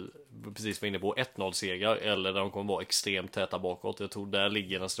 som du precis var inne på, 1-0-segrar eller där de kommer vara extremt täta bakåt. Jag tror där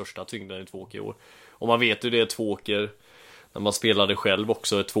ligger den största tyngden i Tvååker i år. Och man vet ju det, Tvååker när man spelade själv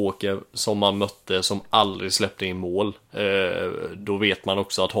också, ett Tvååker som man mötte som aldrig släppte in mål. Då vet man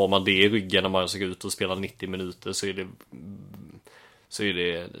också att har man det i ryggen när man ska ut och spela 90 minuter så är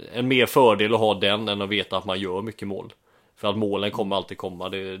det en mer fördel att ha den än att veta att man gör mycket mål. För att målen kommer alltid komma.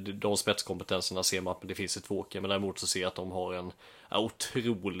 De spetskompetenserna ser man att det finns i Tvååker. Men däremot så ser jag att de har en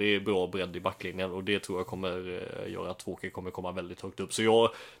otroligt bra bredd i backlinjen. Och det tror jag kommer göra att Tvååker kommer komma väldigt högt upp. Så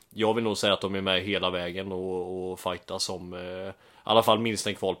jag vill nog säga att de är med hela vägen och fightar som i alla fall minst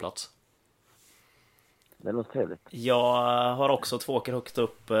en kvalplats. Det låter trevligt. Jag har också Tvååker högt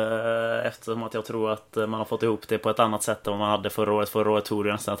upp eftersom att jag tror att man har fått ihop det på ett annat sätt än vad man hade förra året. Förra året tog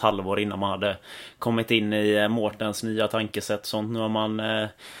det nästan ett halvår innan man hade kommit in i Mårtens nya tankesätt. Sånt. Nu har man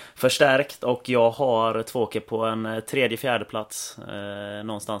förstärkt och jag har Tvååker på en 3-4 plats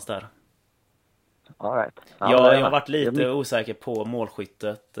någonstans där. All right. Jag har varit lite osäker på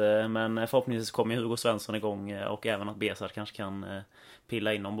målskyttet, men förhoppningsvis kommer Hugo Svensson igång och även att Besar kanske kan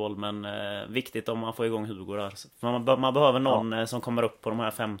pilla in någon boll, men viktigt om man får igång Hugo där. Man behöver någon som kommer upp på de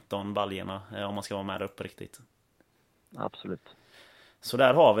här 15 baljerna om man ska vara med där uppe riktigt. Absolut. Så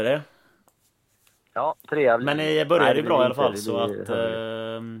där har vi det. Ja, 3. Men ni började ju bra i alla fall, så att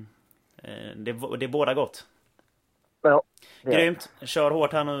det är båda gott. Ja. Grymt. Kör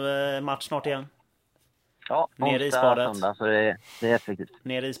hårt här nu, match snart igen. Ja, ner i isbadet. Söndag, så det är effektivt.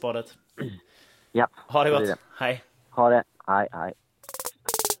 Ner i isbadet. Ja. Ha det gott. Hej. Ha det. Hej.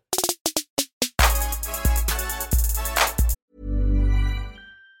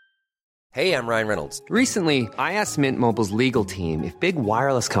 Hey, I'm Ryan Reynolds. Recently, I asked Mint Mobile's legal team if big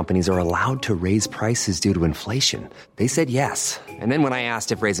wireless companies are allowed to raise prices due to inflation. They said yes. And then when I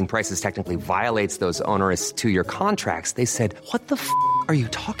asked if raising prices technically violates those onerous 2-year contracts, they said, "What the f*** are you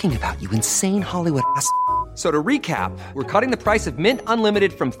talking about, you insane Hollywood ass?" So to recap, we're cutting the price of Mint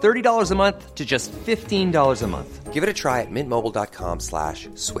Unlimited from $30 a month to just $15 a month. Give it a try at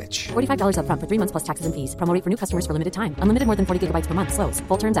mintmobile.com/switch. $45 up front for 3 months plus taxes and fees. Promo rate for new customers for limited time. Unlimited more than 40 gigabytes per month. Slows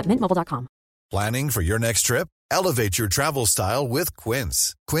full terms at mintmobile.com. Planning for your next trip? Elevate your travel style with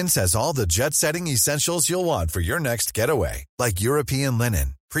Quince. Quince has all the jet-setting essentials you'll want for your next getaway. Like European linen,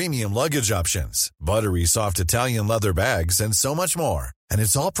 premium luggage options, buttery soft Italian leather bags, and so much more. And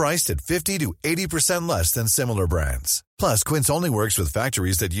it's all priced at 50 to 80% less than similar brands. Plus, Quince only works with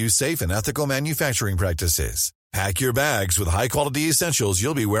factories that use safe and ethical manufacturing practices. Pack your bags with high-quality essentials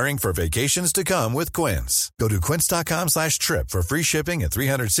you'll be wearing for vacations to come with Quince. Go to quince.com/trip for free shipping and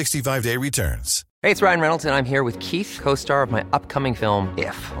 365-day returns. Hey, it's Ryan Reynolds, and I'm here with Keith, co-star of my upcoming film,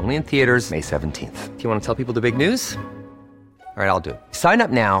 If, only in theaters May 17th. Do you want to tell people the big news? All right, I'll do it. Sign up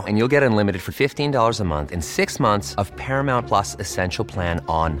now and you'll get unlimited for $15 a month and 6 months of Paramount Plus Essential Plan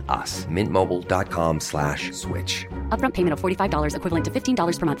on us. mintmobile.com/switch. Upfront payment of $45 equivalent to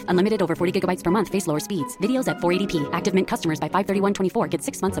 $15 per month. Unlimited over 40 gigabytes per month. Face lower speeds. Videos at 480p. Active Mint customers by 531.24 get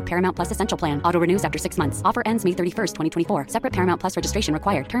 6 months of Paramount Plus Essential Plan. Auto renews after 6 months. Offer ends May 31st, 2024. Separate Paramount Plus registration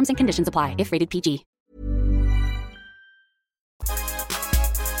required. Terms and conditions apply if rated PG.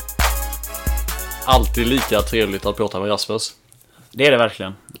 Alltid lika trevligt att prata med Rasmus. Det är det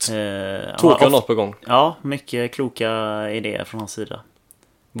verkligen. Tvååker något på gång. Ja, mycket kloka idéer från hans sida.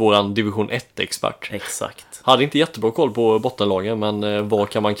 Våran division 1-expert. Exakt. Hade inte jättebra koll på bottenlagen, men vad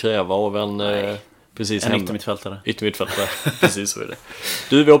kan man kräva av en precis en yttermittfältare. Yttermittfältare, precis så är det.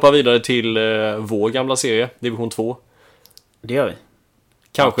 Du, vi hoppar vidare till vår gamla serie, division 2. Det gör vi.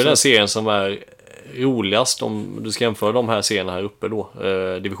 Kanske den serien som är roligast om du ska jämföra de här serierna här uppe då,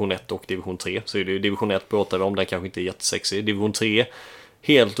 division 1 och division 3, så är det ju division 1 pratar vi om, den kanske inte är jättesexig. Division 3,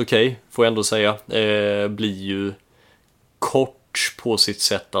 helt okej, får jag ändå säga, blir ju kort på sitt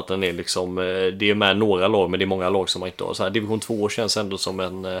sätt att den är liksom, det är med några lag men det är många lag som man inte har. Så här, division 2 känns ändå som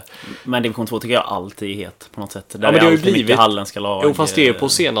en... Men division 2 tycker jag alltid är het på något sätt. Där ja, men det har ju blivit halländska lag. Jo, fast det är på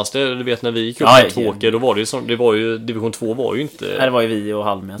senaste, du vet när vi gick upp till Tvååker, då var det ju som, det var ju, division 2 var ju inte... Nej, det var ju vi och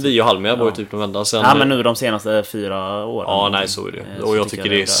Halmia. Vi och Halmia var ju typ de enda. Sen, ja, men nu de senaste 4 åren. Ja, nej, så är det. Och jag tycker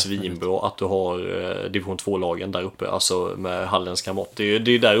det är svinbra att du har division 2-lagen där uppe, alltså med halländska mått. Det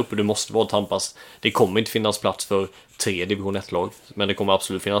är där uppe du måste vara tampas. Det kommer inte finnas plats för 3 division 1-lag, men det kommer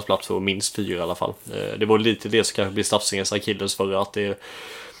absolut finnas plats för minst 4 i alla fall. Det var lite det som kanske blir Stafsingens Achilles för att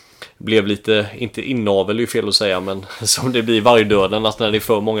blev lite, inte inavel är ju fel att säga, men som det blir vargdöden, att när det är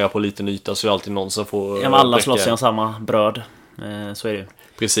för många på liten yta så är det alltid någon som får... Ja, alla slåss i samma bröd, så är det ju.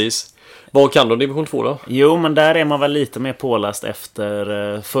 Precis. Vad kan då division 2 då? Jo, men där är man väl lite mer påläst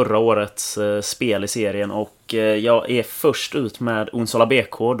efter förra årets spel i serien. Och jag är först ut med Onsala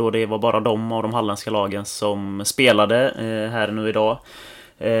BK, då det var bara de av de halländska lagen som spelade här nu idag.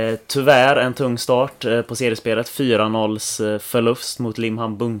 Tyvärr en tung start på seriespelet. 4-0 förlust mot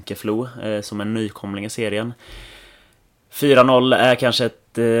Limhamn Bunkeflo som en nykomling i serien. 4-0 är kanske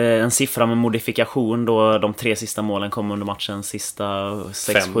en siffra med modifikation, då de 3 sista målen kom under matchens sista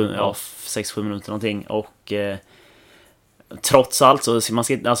 6-7 minuter någonting. Och trots allt så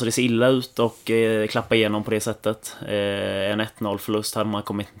alltså det ser illa ut och klappa igenom på det sättet. En 1-0 förlust hade man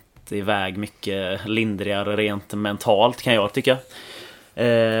kommit iväg mycket lindrigare rent mentalt, kan jag tycka.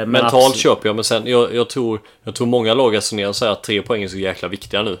 Mentalt köper jag, men sen jag tror många lag resonerar och säger att 3 poäng är så jäkla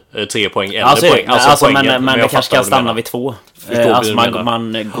viktiga nu. 3 poäng eller poäng. Men det kanske kan stanna vid 2. Alltså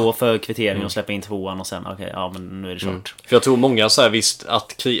man går för kvittering och släpper in 2:an och sen men nu är det kört. För jag tror många säger visst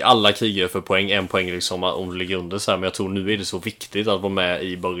att alla krigar för poäng, 1 poäng liksom om du ligger under så här, men jag tror nu är det så viktigt att vara med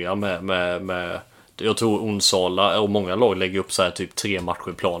i början med jag tror Onsala och många lag lägger upp så här typ 3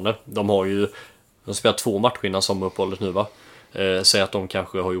 matcherplaner. De spelar 2 matcher innan sommaruppehållet nu, va? Säg att de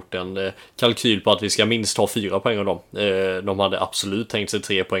kanske har gjort en kalkyl på att vi ska minst ha 4 poäng av dem. De hade absolut tänkt sig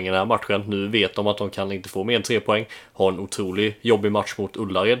 3 poäng i den här matchen. Nu vet de att de kan inte få mer än 3 poäng. Har en otrolig jobbig match mot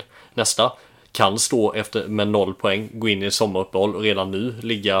Ullared nästa. Kan stå med 0 poäng, gå in i sommaruppehåll och redan nu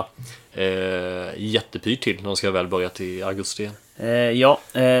ligga jättepyrt till när de ska väl börja till augusti igen.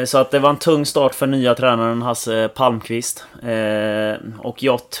 Så att det var en tung start för nya tränaren Hasse Palmqvist. Och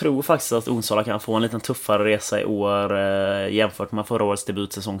jag tror faktiskt att Onsala kan få en liten tuffare resa i år jämfört med förra årets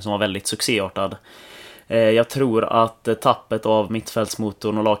debutsäsong som var väldigt succéartad. Jag tror att tappet av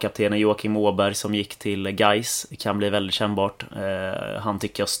mittfältsmotorn och lagkaptenen Joakim Åberg som gick till Gais kan bli väldigt kännbart. Han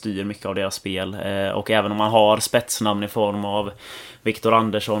tycker jag styr mycket av deras spel. Och även om man har spetsnamn i form av Viktor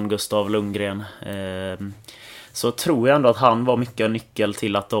Andersson, Gustav Lundgren, så tror jag ändå att han var mycket nyckel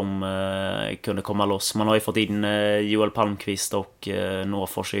till att de kunde komma loss. Man har ju fått in Joel Palmqvist och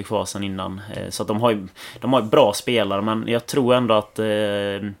Nåfors är ju kvar sedan innan. Så att de har bra spelare, men jag tror ändå att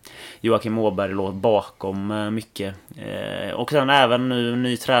Joakim Åberg låg bakom mycket. Och sen även nu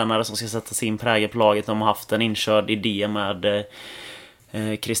ny tränare som ska sätta sin prägel på laget. De har haft en inkörd idé med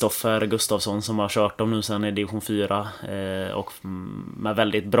Kristoffer Gustafsson som har kört dem nu sedan i division 4 och med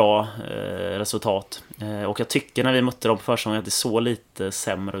väldigt bra resultat. Och jag tycker när vi mötte dem på försäsongen att det såg lite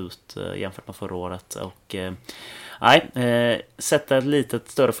sämre ut jämfört med förra året. Och sätta ett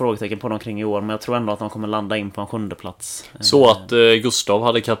litet större frågetecken på dem kring i år, men jag tror ändå att de kommer landa in på en 7:e plats. Så att Gustav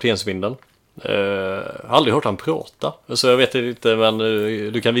hade kaptensvindeln. Aldrig hört han prata, så jag vet inte, men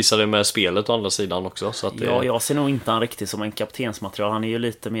du kan visa det med spelet å andra sidan också, så att jag ser nog inte han riktigt som en kaptensmaterial. Han är ju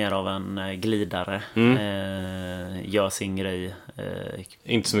lite mer av en glidare. Gör sin grej.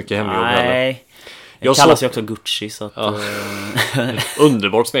 Inte så mycket hemjobb heller. Nej. Jag kallas ju också Gucci, så att,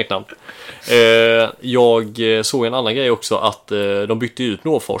 underbart smeknamn. Jag såg en annan grej också, att de bytte ut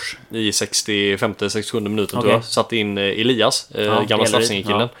Nåfors i 65-67 minuter tror jag. Satte in Elias, gamla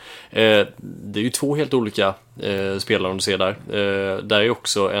Slafsinge-killen. Det är ju 2 helt olika spelare om du ser där. Där är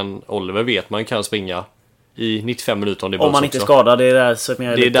också en Oliver, vet man kan springa i 95 minuter om det om man inte skadar. Det är där som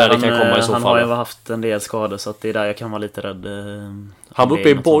jag det är där det kan komma i så fall. Han har ju haft en del skador, så att det är där jag kan vara lite rädd. Han var uppe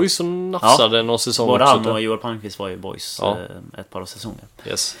i Boys och nafsade någon säsong. Både han och Joel Palmqvist var i Boys ett par säsonger.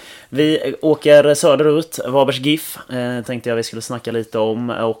 Yes. Vi åker söderut. Varbergs GIF tänkte jag vi skulle snacka lite om.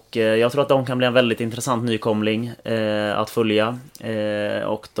 Och jag tror att de kan bli en väldigt intressant nykomling att följa.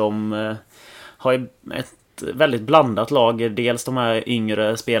 Och de har ju ett väldigt blandat lag. Dels de här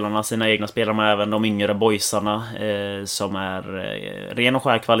yngre spelarna, sina egna spelare, men även de yngre boysarna som är ren och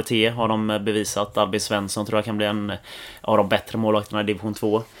skär kvalitet har de bevisat. Albin Svensson tror jag kan bli en av de bättre målvakterna i division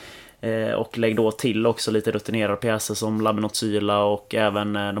 2. Och lägg då till också lite rutinerade pjäser som Labinot Syla och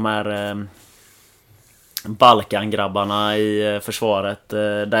även de här Balkan-grabbarna i försvaret,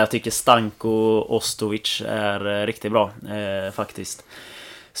 där jag tycker Stanko Ostovic är riktigt bra faktiskt.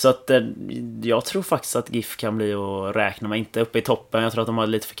 Så att jag tror faktiskt att GIF kan bli att räkna med, inte uppe i toppen. Jag tror att de har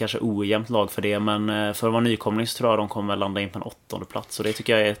lite för kanske ojämnt lag för det, men för att vara nykomling så tror jag att de kommer landa in på en 8:e plats. Så det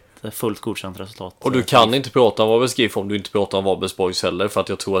tycker jag är ett fullt godkänt resultat. Och du kan inte prata om Varbergs GIF om du inte pratar om Varbergs Boys heller, för att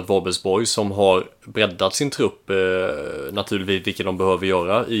jag tror att Varbergs Boys, som har breddat sin trupp naturligtvis, vilket de behöver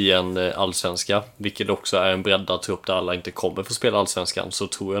göra i en allsvenska, vilket också är en breddad trupp där alla inte kommer få spela allsvenskan, så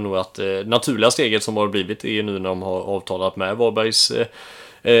tror jag nog att naturliga steget som har blivit är nu när de har avtalat med Varbergs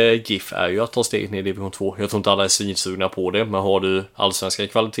GIF är ju att ta steget ner i division 2. Jag tror inte alla är svinsugna på det, men har du allsvenska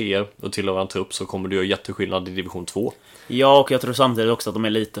kvaliteter och tillhör en trupp så kommer du göra jätteskillnad i division 2. Ja, och jag tror samtidigt också att de är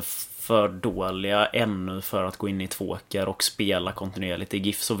lite för dåliga ännu för att gå in i Tvååker och spela kontinuerligt. I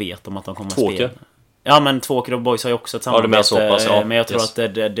GIF så vet de att de kommer att spela. Ja, men Tvååker och Boys har ju också ett samarbete. Men jag tror att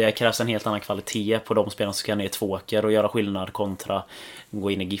det krävs en helt annan kvalitet på de spelarna som kan ner i Tvååker och göra skillnad kontra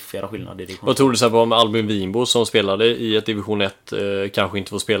gå in i GIF och göra skillnad i division 2. Vad tror du så här om Albin Winbo som spelade i ett division 1 kanske inte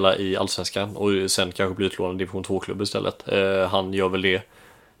får spela i allsvenskan och sen kanske blir utlånad i division 2-klubb istället? Han gör väl det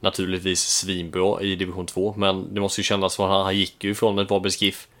naturligtvis svinbra i division 2, men det måste ju kännas som att han gick ju från ett Varbergs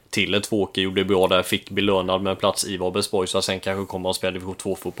GIF till ett Tvååker, gjorde bra där, fick belönad med en plats i Varbergs Boys och sen kanske kommer att spela division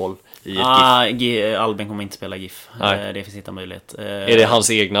 2-fotboll i ett GIF. Albin kommer inte spela GIF. Det finns inte möjlighet. Är det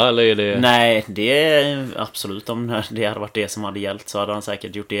hans egna eller är det... Nej, det är absolut, om det hade varit det som hade gällt så hade han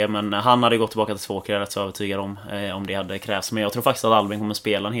säkert gjort det, men han hade gått tillbaka till Tvååker, jag är rätt så övertygad om det hade krävts. Men jag tror faktiskt att Albin kommer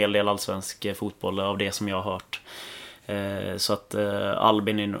spela en hel del allsvensk fotboll av det som jag har hört. Så att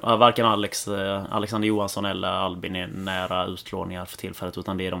Albin varken Alexander Johansson eller Albin är nära utlåningar för tillfället,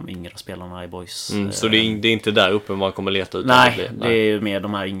 utan det är de yngre spelarna i Boys. Så det är inte där uppe man kommer leta ut? Nej, det är ju mer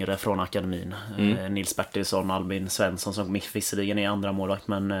de här yngre från akademin. Nils Bertilsson, Albin Svensson som visserligen är andra målvakt,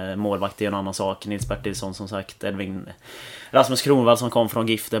 men målvakt är en annan sak. Nils Bertilsson som sagt, Edvin Rasmus Kronvall som kom från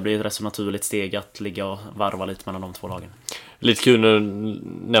GIF. Det blir ett rätt så naturligt steg att ligga och varva lite mellan de två lagen. Lite kul nu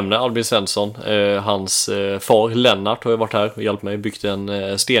nämner Albin Svensson. Hans far Lennart har ju varit här och hjälpt mig. Byggt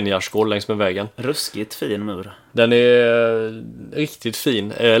en stengärdsgård längs med vägen. Ruskigt fin mur. Den är riktigt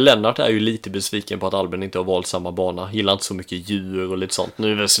fin. Lennart är ju lite besviken på att Albin inte har valt samma bana. Gillar inte så mycket djur och lite sånt.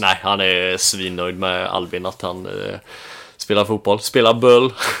 Nu nej, han är svinnöjd med Albin att han spelar fotboll. Spelar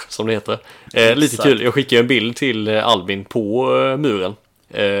böll som det heter. Lite kul. Jag skickade en bild till Albin på muren.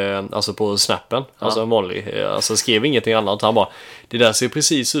 Alltså på snappen, alltså en vanlig, alltså skrev ingenting annat. Han bara, det där ser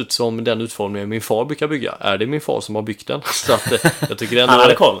precis ut som den utformningen min far brukar bygga. Är det min far som har byggt den? Så att, jag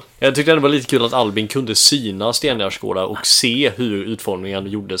tycker det var lite kul att Albin kunde syna stengärdsgårdar och se hur utformningen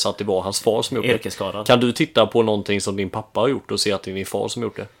gjordes, så att det var hans far som gjorde det. Kan du titta på någonting som din pappa har gjort och se att det är din far som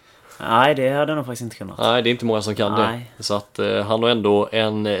gjort det? Nej, det hade jag nog faktiskt inte kunnat. Nej, det är inte många som kan det. Så att han har ändå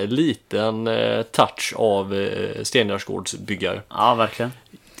en liten touch av stengärdsgårdsbyggare. Ja, verkligen.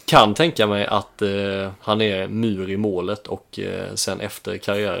 Kan tänka mig att han är mur i målet och sen efter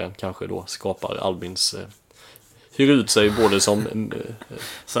karriären kanske då skapar Albins hyr ut sig både som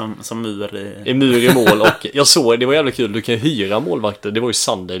mur i mål, och jag såg, det var jävligt kul, du kan hyra målvakter. Det var ju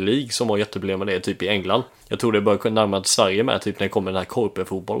Sunday League som var jätteproblem med det typ i England. Jag tror det börjar närma till Sverige med typ när det kommer den här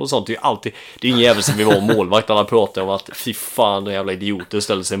korpefotboll och sånt. Det är ju alltid, det är ingen jävel som vill vara målvakt. Alla pratar om att fy fan, de jävla idioter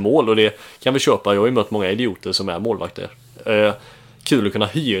ställer sig mål, och det kan vi köpa. Jag har ju mött många idioter som är målvakter. Kul att kunna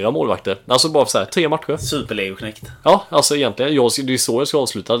hyra målvakter. Alltså bara så här, 3 matcher. Superlegoknäckt. Ja, alltså egentligen, det är så jag ska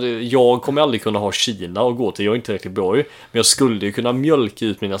avsluta. Jag kommer aldrig kunna ha Kina och gå till, jag är inte riktigt bra ju. Men jag skulle ju kunna mjölka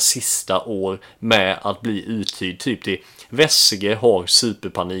ut mina sista år med att bli uthyrd typ till Väsge har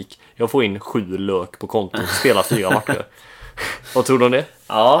superpanik. Jag får in 7 lök på kontot, spela 4 matcher. Vad tror du om det?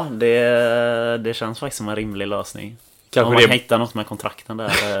 Ja, det känns faktiskt som en rimlig lösning. Kanske om man kan hitta något med kontrakten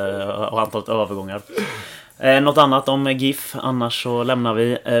där och antalet övergångar. Något annat om GIF, annars så lämnar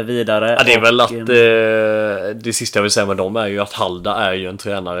vi vidare. Ja, det är väl att det sista jag vill säga med dem är ju att Halda är ju en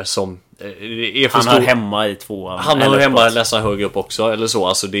tränare som är för han stor. hör hemma i 2. Han hör hemma nästan högre upp också, eller så.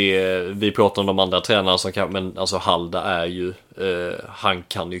 Alltså vi pratar om de andra tränarna som kan, men alltså Halda är ju han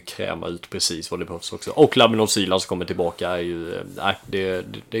kan ju kräma ut precis vad det behövs också. Och Labinov Syland som kommer tillbaka är ju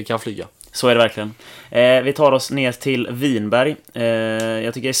det kan flyga. Så är det verkligen. Vi tar oss ner till Vinberg.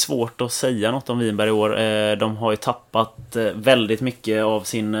 Jag tycker det är svårt att säga något om Vinberg i år. De har ju tappat väldigt mycket av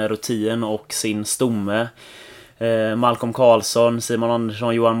sin rutin och sin stomme. Malcolm Karlsson, Simon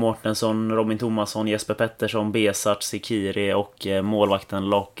Andersson, Johan Mårtensson, Robin Thomasson, Jesper Pettersson, Besart, Sikiri och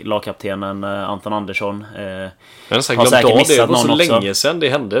målvakten, lagkaptenen Anton Andersson. Jag har säkert missat det var så länge sedan det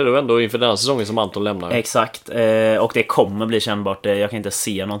hände. Det var ändå inför den här säsongen som Anton lämnar. Exakt, och det kommer bli kännbart. Jag kan inte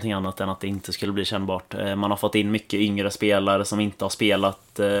se någonting annat än att det inte skulle bli kännbart. Man har fått in mycket yngre spelare som inte har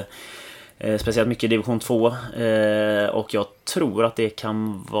spelat speciellt mycket i division 2, och jag tror att det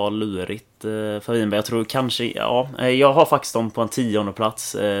kan vara lurigt för Vinberg. Jag tror kanske, jag har faktiskt dem på en 10:e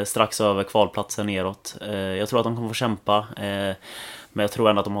plats, strax över kvalplatsen neråt. Jag tror att de kommer få kämpa, men jag tror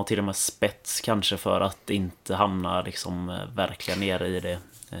ändå att de har till och med spets kanske för att inte hamna liksom verkligen nere i det.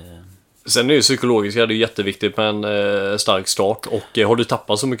 Sen är det ju psykologiskt, det är jätteviktigt med en stark start. Och har du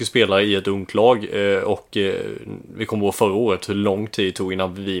tappat så mycket spelare i ett ungt lag och vi kommer ihåg förra året hur lång tid tog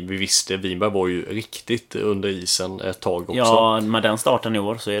innan vi visste. Vinberg var ju riktigt under isen ett tag också. Ja, med den starten i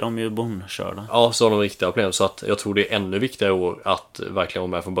år så är de ju bonkörda. Ja, så har de riktiga problem. Så att jag tror det är ännu viktigare i år att verkligen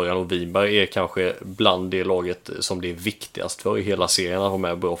vara med från början. Och Vinberg är kanske bland det laget som det är viktigast för i hela serien att vara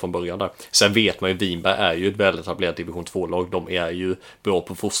med bra från början där. Sen vet man ju, Vinberg är ju ett väletablerat division 2-lag. De är ju bra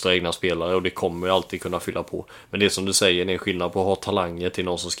på att fostra egna spelare och det kommer ju alltid kunna fylla på. Men det som du säger, det är en skillnad på att ha talanger till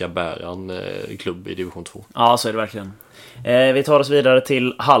någon som ska bära en klubb i division 2. Ja, så är det verkligen. Vi tar oss vidare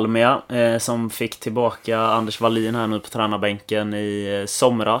till Halmia som fick tillbaka Anders Wallin här nu på tränarbänken i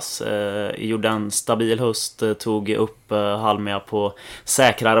somras. Gjorde en stabil höst, tog upp Halmia på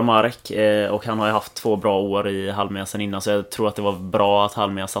säkrare mark och han har ju haft 2 bra år i Halmia sen innan, så jag tror att det var bra att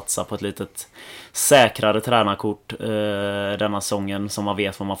Halmia satsar på ett litet säkrare tränarkort denna säsongen, som man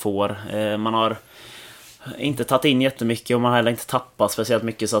vet vad man får. Man har inte tagit in jättemycket och man har heller inte tappat speciellt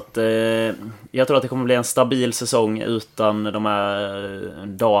mycket, så att jag tror att det kommer bli en stabil säsong utan de här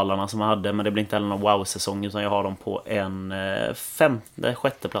dalarna som man hade, men det blir inte heller någon wow-säsong, utan jag har dem på en 5:e,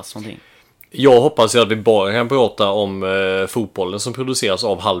 6:e plats någonting. Jag hoppas att vi bara kan prata om fotbollen som produceras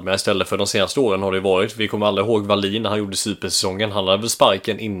av Halmia istället för de senaste åren har det varit. Vi kommer aldrig ihåg Wallin när han gjorde supersäsongen. Han hade väl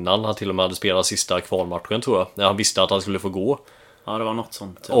sparken innan han till och med hade spelat sista kvalmatchen, tror jag. När han visste att han skulle få gå. Ja, det var något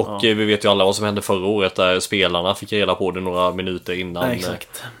sånt. Och vi vet ju alla vad som hände förra året där spelarna fick reda på det några minuter innan. Ja,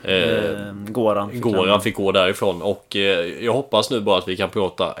 exakt. Goran fick gå därifrån. Och jag hoppas nu bara att vi kan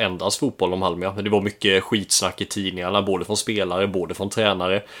prata endast fotboll om Halmia. Det var mycket skitsnack i tidningarna, både från spelare, både från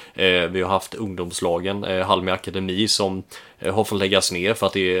tränare. Vi har haft ungdomslagen, Halmia Akademi, som har fått läggas ner för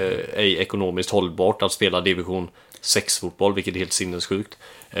att det är ekonomiskt hållbart att spela division 6-fotboll, vilket är helt sinnessjukt.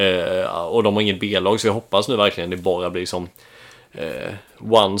 Och de har ingen B-lag, så jag hoppas nu verkligen det bara blir som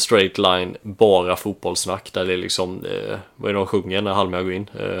one straight line, bara fotbollssnack, där det är liksom vad är det de sjunger när Halmia går in,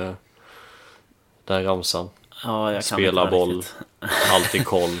 den ramsan. Ja, jag spela boll, alltid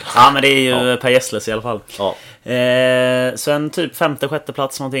koll. Ja, men det är ju Per Gessles i alla fall. Ja. Sen typ 5:e, 6:e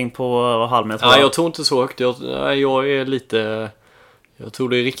plats någonting på Halmia. Ja, jag tror inte så högt. Jag är lite... Jag tror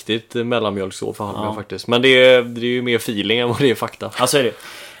det är riktigt mellanmjölksår för Halmia faktiskt. Men det är ju mer feeling än vad det är fakta. Ja, så är det.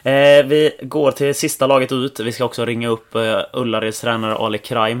 Vi går till sista laget ut. Vi ska också ringa upp Ullareds tränare Ali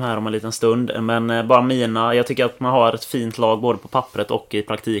Kraim här om en liten stund. Men bara jag tycker att man har ett fint lag både på pappret och i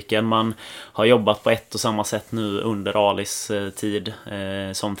praktiken. Man har jobbat på ett och samma sätt nu under Alis tid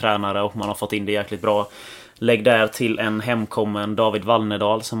som tränare, och man har fått in det jäkligt bra. Lägg där till en hemkommen David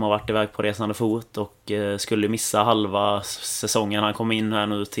Wallnedal som har varit iväg på resande fot och skulle missa halva säsongen. Han kom in här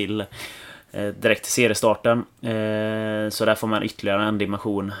nu till direkt till seriestarten. Så där får man ytterligare en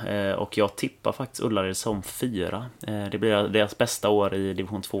dimension. Och jag tippar faktiskt Ullared som 4. Det blir deras bästa år i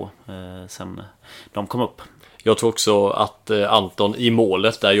division 2 sen de kom upp. Jag tror också att Anton i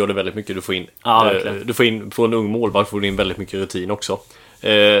målet där gör det väldigt mycket. Du får in på en ung målvakt, får du in väldigt mycket rutin också.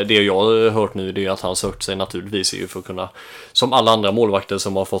 Det jag har hört nu, det är att han sökt sig naturligtvis för att kunna, som alla andra målvakter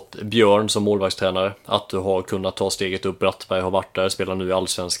som har fått Björn som målvaktstränare, att du har kunnat ta steget upp. Brattberg har varit där, spelar nu i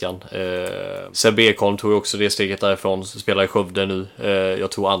Allsvenskan. Sebbe Ekholm tog också det steget därifrån, spelar i Skövde nu.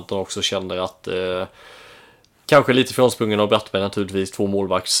 Jag tror Anton också känner att kanske lite frånsprungen av Brattberg naturligtvis, 2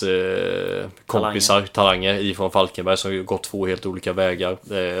 målvaktskompisar, talanger ifrån Falkenberg som gått 2 helt olika vägar.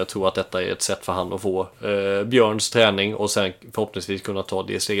 Jag tror att detta är ett sätt för han att få Björns träning och sen förhoppningsvis kunna ta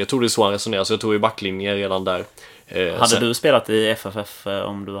det steget. Jag tror det är så han resonerar, så jag tror i backlinjen redan där. Hade du spelat i FFF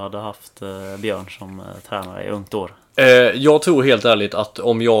om du hade haft Björn som tränare i ungt år? Jag tror helt ärligt att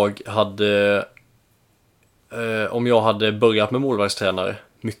om jag hade börjat med målvaktstränare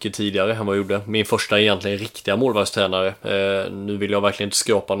mycket tidigare än vad jag gjorde. Min första egentligen riktiga målvaktstränare. Nu vill jag verkligen inte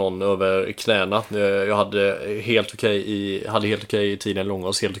skrapa någon över knäna. Jag hade helt okej i tiden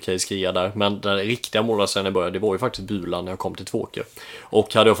Långås, helt okej skria där. Men den riktiga målvaktstränaren började, det var ju faktiskt Bulan när jag kom till Tvååker.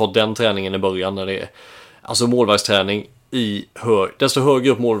 Och hade jag fått den träningen i början, när det alltså målvaktsträning desto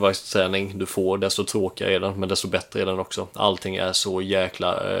högre upp målvaktsträning du får, desto tråkigare är den, men desto bättre är den också. Allting är så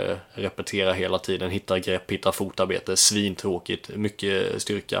jäkla repetera hela tiden, hitta grepp, hitta fotarbete, svintråkigt, mycket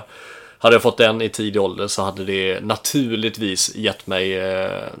styrka. Hade jag fått den i tidig ålder så hade det naturligtvis gett mig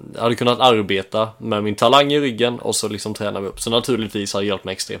hade kunnat arbeta med min talang i ryggen och så liksom träna mig upp. Så naturligtvis har det hjälpt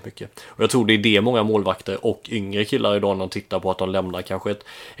mig extremt mycket. Och jag tror det är det många målvakter och yngre killar idag, när de tittar på att de lämnar kanske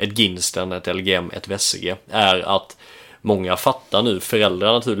ett Ginsten, ett LGM, ett Vessige, är att många fattar nu,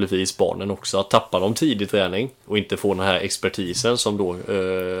 föräldrar naturligtvis, barnen också, att tappa dem tidig träning och inte få den här expertisen som då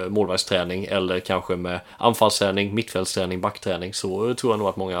målvaktsträning eller kanske med anfallsträning, mittfältsträning, backträning, så tror jag nog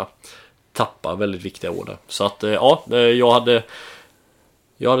att många tappar väldigt viktiga år där. Så att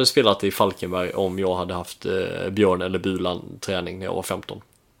Jag hade spelat i Falkenberg om jag hade haft Björn eller Bulan träning när jag var 15.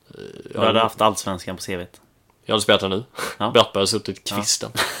 Du hade haft allsvenskan på CV:t. Jag hade spelat den nu. Ja. Brattberg har suttit kvisten.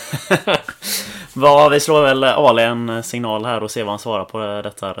 Ja. Vi slår väl Ali en signal här och ser vad han svarar på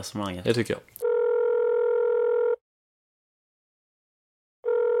detta resonemanget. Det tycker jag.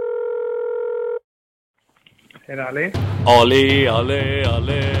 Är det Ali? Ali, Ali,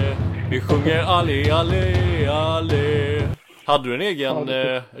 Ali. Vi sjunger Ali, Ali, Ali. Hade du en egen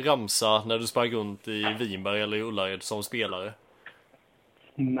ramsa när du sprang runt i Vinberg eller i Ullared som spelare?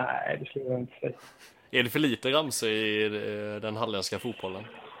 Nej, det skulle jag inte säga. Är det för lite ramsor i den halländska fotbollen?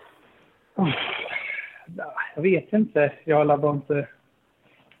 Jag vet inte. Jag har bara inte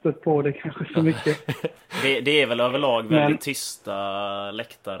stött på det kanske så mycket. det är väl överlag väldigt tysta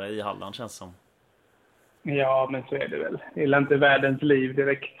läktare i Halland, känns som. Ja, men så är det väl. Det är inte världens liv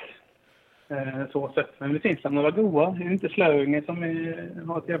direkt. Så sett. Men det finns några goa. Det är inte Slöinge som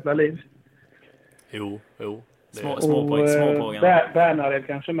har ett jävla liv. Jo. Småpågarna. Bärnared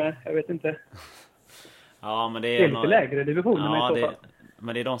kanske med. Jag vet inte. Ja, men det är lite lägre divisioner i så fall.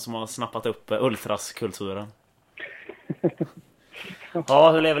 Men det är de som har snappat upp ultraskulturen.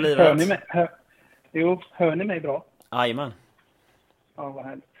 Ja, hur lever livet? Hör ni mig? Hör ni mig bra? Jajamän. Ja, vad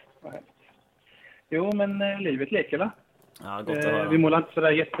härligt. Jo, men livet leker, va? Ja, gott att höra. Vi mår inte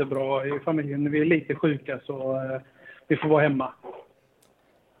sådär jättebra i familjen. Vi är lite sjuka, så vi får vara hemma.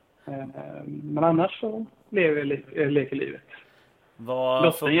 Men annars så leker livet.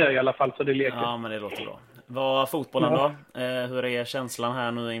 Lotten gör i alla fall, så det leker. Ja, men det låter bra. Vad fotbollen då? Hur är känslan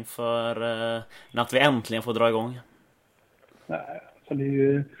här nu inför att vi äntligen får dra igång? Så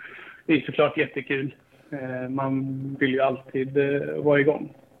det är såklart jättekul. Man vill ju alltid vara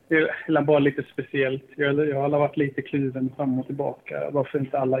igång. Det är bara lite speciellt. Jag har alla varit lite kluven fram och tillbaka. Varför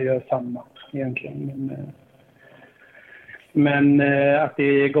inte alla gör samma egentligen. Men att det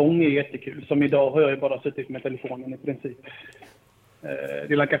är igång är jättekul. Som idag har jag ju bara suttit med telefonen i princip.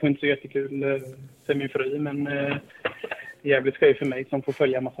 Det är kanske inte så jättekul för min fru, men jävligt skoj för mig som får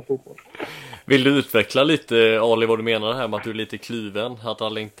följa massa fotboll. Vill du utveckla lite, Ali, vad du menar här med att du är lite kluven? Att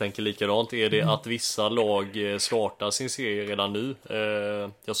alla inte tänker likadant? Är det att vissa lag startar sin serie redan nu?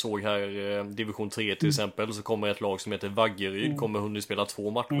 Jag såg här division 3 till exempel, så kommer ett lag som heter Vaggeryd kommer hunnit spela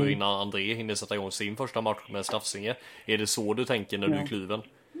 2 matcher innan André hinner sätta igång sin första match med Stafsinge. Är det så du tänker när du är kluven?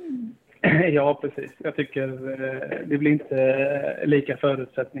 Ja, precis. Jag tycker det blir inte lika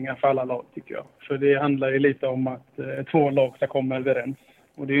förutsättningar för alla lag, tycker jag. För det handlar ju lite om att 2 lag ska komma överens.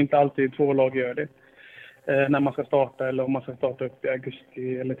 Och det är ju inte alltid 2 lag gör det. När man ska starta, eller om man ska starta upp i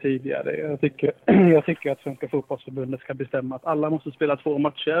augusti eller tidigare. Jag tycker att Svenska fotbollsförbundet ska bestämma att alla måste spela 2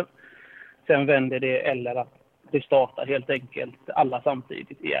 matcher. Sen vänder det, eller att det startar helt enkelt alla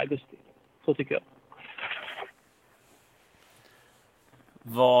samtidigt i augusti. Så tycker jag.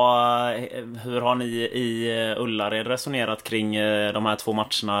 Hur har ni i Ullared resonerat kring de här 2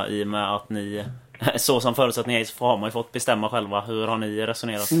 matcherna, i och med att ni, så som förutsättningar är, så har man ju fått bestämma själva. Hur har ni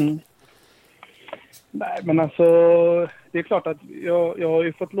resonerat? Nej, men alltså det är klart att jag har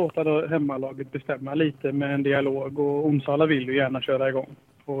ju fått låta hemmalaget bestämma lite med en dialog, och Onsala vill ju gärna köra igång,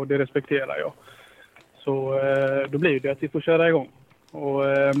 och det respekterar jag. Så då blir det att vi får köra igång.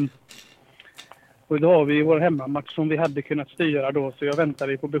 Och då har vi vår hemmamatch som vi hade kunnat styra då, så jag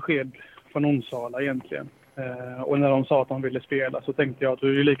väntade på besked från Onsala egentligen. Och när de sa att de ville spela, så tänkte jag att det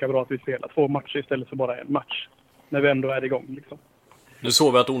är lika bra att vi spelar 2 matcher istället för bara en match. När vi ändå är igång liksom. Nu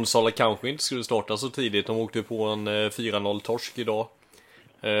såg vi att Onsala kanske inte skulle starta så tidigt. De åkte på en 4-0-torsk idag.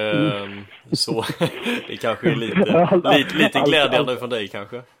 Så det kanske är lite glädjande för dig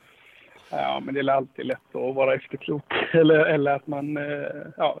kanske. Ja, men det är alltid lätt att vara efterklok. Eller att man,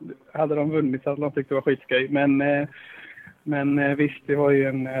 hade de vunnit så hade de tyckt det var skitskoj. Men visst, det var ju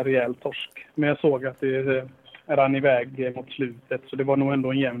en rejäl torsk. Men jag såg att det rann iväg mot slutet, så det var nog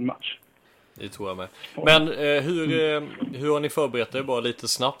ändå en jämn match. Det tror jag med. Men hur har ni förberett er, bara lite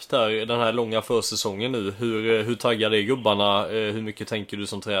snabbt här, den här långa försäsongen nu? Hur taggar är gubbarna? Hur mycket tänker du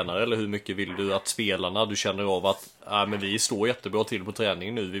som tränare? Eller hur mycket vill du att spelarna, du känner av att men vi står jättebra till på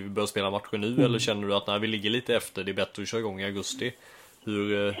träningen nu, vi vill börja spela matcher nu? Eller känner du att vi ligger lite efter, det är bättre att köra igång i augusti?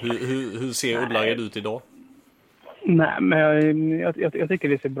 Hur ser Ullared ut idag? Nej, men jag tycker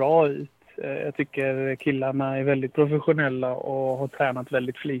det ser bra ut. Jag tycker killarna är väldigt professionella och har tränat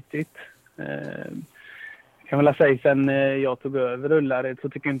väldigt flitigt. Kan väl säga, sen jag tog över Ullared så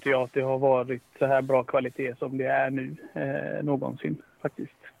tycker inte jag att det har varit så här bra kvalitet som det är nu någonsin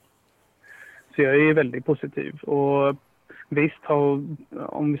faktiskt. Så jag är väldigt positiv. Och visst,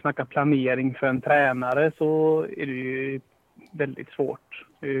 om vi snackar planering för en tränare, så är det ju väldigt svårt.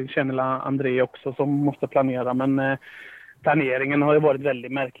 Jag känner André också som måste planera, men planeringen har ju varit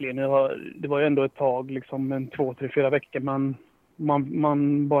väldigt märklig. Det var ju ändå ett tag, liksom 2, 3, 4 veckor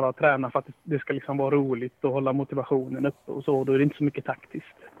man bara tränar för att det ska liksom vara roligt och hålla motivationen uppe och så. Då är det inte så mycket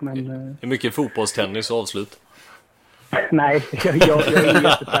taktiskt. Men, det är mycket fotbollstennis och avslut. Nej, jag är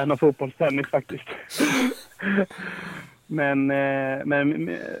jättefan av fotbollstennis faktiskt. Men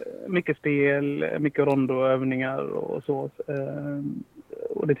mycket spel, mycket rondoövningar och så.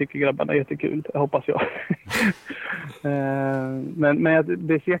 Och det tycker grabbarna är jättekul, hoppas jag. Men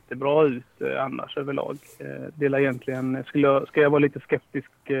det ser jättebra ut annars överlag. Det är egentligen, ska jag vara lite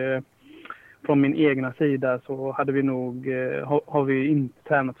skeptisk från min egna sida, så hade vi nog, har vi inte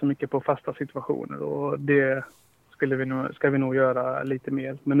tränat så mycket på fasta situationer. Och det ska vi nog göra lite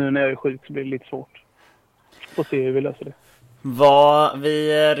mer. Men nu när jag är sjuk så blir det lite svårt. Får se hur vi löser det.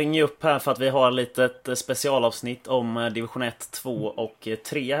 Vi ringer upp här för att vi har ett litet specialavsnitt om division 1, 2 och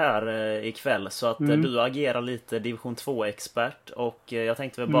 3 här ikväll. Så att du agerar lite division 2-expert. Och jag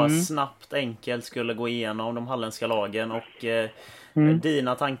tänkte väl bara snabbt, enkelt skulle gå igenom de halländska lagen. Och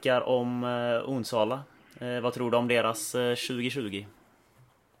dina tankar om Onsala. Vad tror du om deras 2020?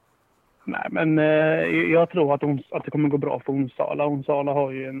 Nej, men jag tror att det kommer gå bra för Onsala. Onsala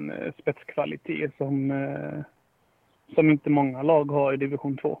har ju en spetskvalitet som inte många lag har i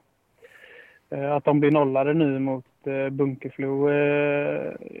division 2. Att de blir nollade nu mot Bunkeflo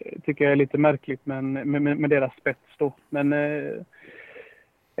tycker jag är lite märkligt, men med deras spets då. Men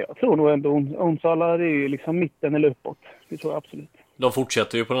jag tror nog ändå Onsala är ju liksom mitten eller uppåt. Det tror jag absolut. De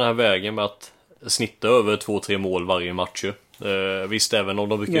fortsätter ju på den här vägen med att snitta över 2-3 mål varje match. Visst, även om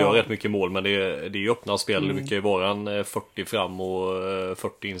de brukar göra rätt mycket mål, men det är ju öppna spel. Det brukar ju vara en 40 fram och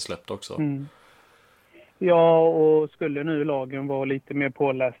 40 insläppt också. Ja, och skulle nu lagen vara lite mer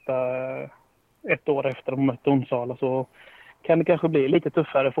pålästa ett år efter de mötte Onsala, så kan det kanske bli lite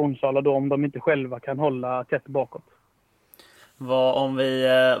tuffare för Onsala då, om de inte själva kan hålla tätt bakåt. Om vi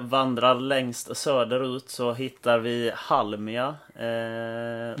vandrar längst söderut så hittar vi Halmia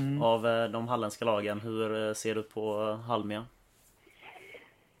av de halländska lagen. Hur ser du på Halmia?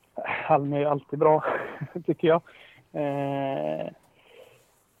 Halmia är alltid bra, tycker jag.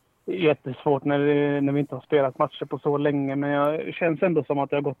 Jättesvårt när vi inte har spelat matcher på så länge, men det känns ändå som att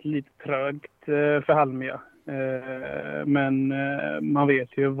det har gått lite trögt för Halmia. Men man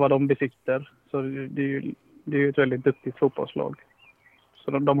vet ju vad de besitter, så det är ju ett väldigt duktigt fotbollslag.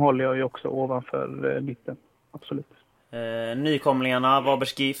 Så de håller jag ju också ovanför mitten, absolut. Nykomlingarna,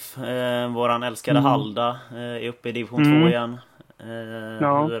 Varbergs GIF, våran älskade Halda är uppe i division 2 igen.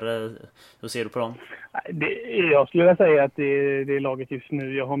 Hur ser du på dem? Jag skulle vilja säga att det är laget just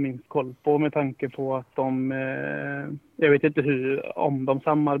nu jag har minst koll på, med tanke på att jag vet inte hur de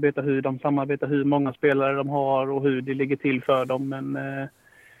samarbetar, hur många spelare de har och hur det ligger till för dem,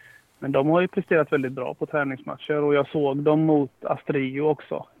 men de har ju presterat väldigt bra på träningsmatcher, och jag såg dem mot Astrio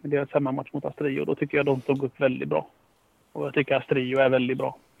också. Deras hemmamatch mot Astrio, då tycker jag de stod upp väldigt bra. Och jag tycker Astrio är väldigt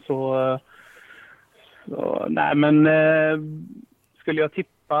bra. Så nej, men skulle jag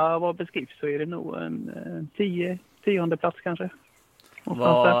tippa vad beskrivs så är det nog en 10:e plats kanske.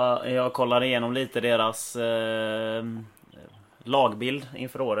 Jag kollade igenom lite deras lagbild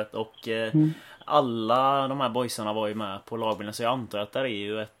inför året, och alla de här boysarna var ju med på lagbilden, så jag antar att det är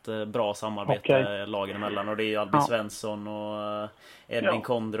ju ett bra samarbete lagen emellan, och det är ju Albin Svensson och Edvin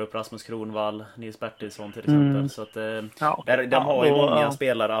Kondrup, Rasmus Kronvall, Nils Bertilsson till exempel, så att de har ju många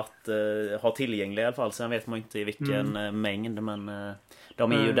spelare att ha tillgängliga i alla fall. Sen vet man inte i vilken mängd, men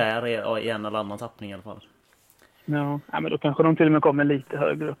de är ju där i en eller annan tappning i alla fall. Ja, men då kanske de till och med kommer lite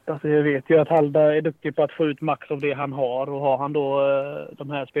högre upp. Alltså jag vet ju att Halda är duktig på att få ut max av det han har, och har han då de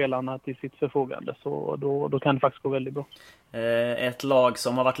här spelarna till sitt förfogande, så då kan det faktiskt gå väldigt bra. Ett lag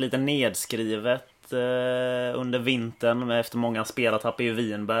som har varit lite nedskrivet under vintern efter många spelartapp är ju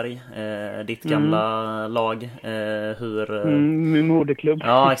Vinberg, ditt gamla lag. Min moderklubb.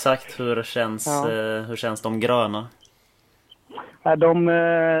 Ja, exakt. Hur känns de gröna?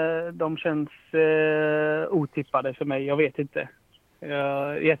 De känns otippade för mig. Jag vet inte.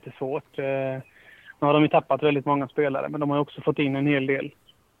 Jättesvårt. Nu har de ju tappat väldigt många spelare, men de har också fått in en hel del.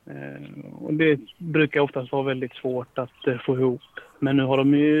 Och det brukar oftast vara väldigt svårt att få ihop. Men nu har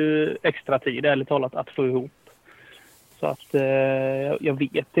de ju extra tid, ärligt talat, att få ihop. Så att jag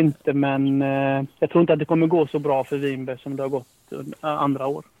vet inte, men jag tror inte att det kommer gå så bra för Vinberg som det har gått andra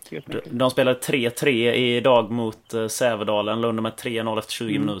år. De spelade 3-3 idag mot Sävedalen, låg med 3-0 efter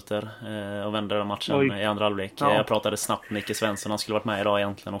 20 minuter och vände den matchen i andra halvlek. Jag pratade snabbt med Micke Svensson, han skulle varit med idag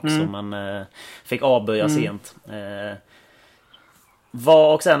egentligen också, men fick avböja sent.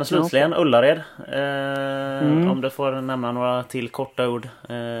 Och sen slutligen Ullared. Om du får nämna några till korta ord.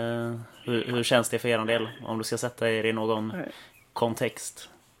 Hur känns det för er del? Om du ska sätta er i någon kontext.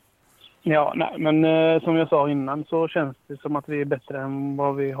 Ja, nej, men som jag sa innan så känns det som att vi är bättre än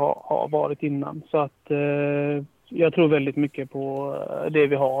vad vi har varit innan. Så att jag tror väldigt mycket på det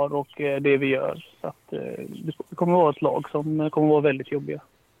vi har och det vi gör. Så att det kommer att vara ett lag som kommer att vara väldigt jobbiga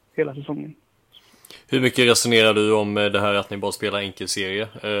hela säsongen. Hur mycket resonerar du om det här att ni bara spelar enkelserie?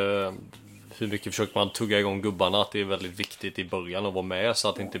 Hur mycket försöker man tugga igång gubbarna att det är väldigt viktigt i början att vara med så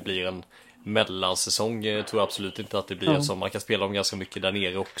att det inte blir en mellansäsong? Tror jag absolut inte att det blir så. Man kan spela dem ganska mycket där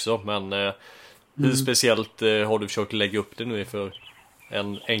nere också. Men hur speciellt har du försökt lägga upp det nu för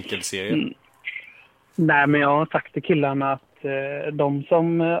en enkelserie? Nej, men jag har sagt till killarna att de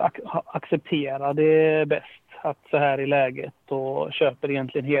som accepterar det bäst att så här i läget och köper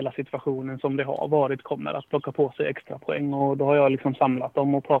egentligen hela situationen som det har varit kommer att plocka på sig extra poäng. Och då har jag liksom samlat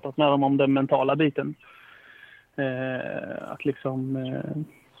dem och pratat med dem om den mentala biten. Att liksom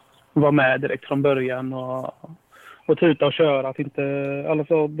vara med direkt från början och tuta och köra. Att inte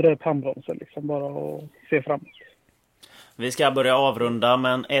alltså dra upp handbromsen liksom, bara och se framåt. Vi ska börja avrunda,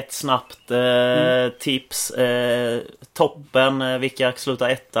 men ett snabbt tips. Toppen, vilka slutar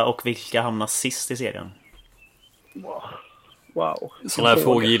etta och vilka hamnar sist i serien? Wow. Sådana här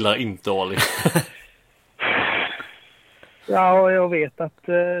frågor gillar inte Ali. Ja, jag vet att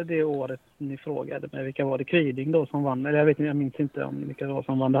det året ni frågade mig vilka var det, Kviding då som vann. Eller jag minns inte om vilka det var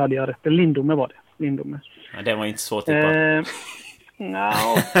som vann. Det hade jag rätt. Lindome var det. Lindome. Nej, det var inte så tippat.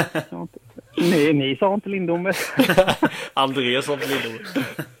 Ni sa inte Lindome. Andreas sa inte Lindome.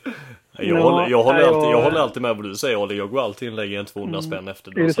 Jag håller alltid med vad du säger, Ali. Jag går alltid in och lägger en 200 spänn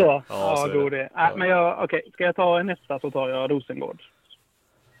efter det. Är det så? Ja, då är det. Men okej, ska jag ta en nästa så tar jag Rosengård.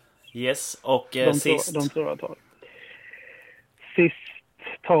 Yes, och sist? De tror jag tar. Sist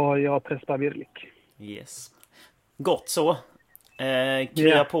tar jag Prespa Birlik. Yes. Gott så.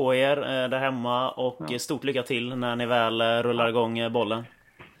 Krya på er där hemma och stort lycka till när ni väl rullar igång bollen.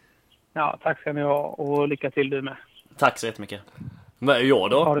 Ja, tack ska ni ha och lycka till du med. Tack så jättemycket. Men jag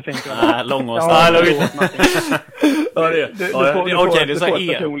då? Ja, det fint. Långås. Du får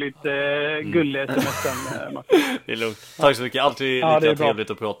personligt gulle sms-en, Martin. Det är lugnt. Tack så mycket. Alltid lika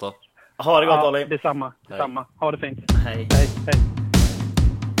trevligt att prata. Ha det gott, Ali. Detsamma. Ha det fint. Hej.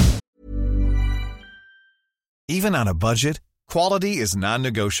 Even on a budget, quality is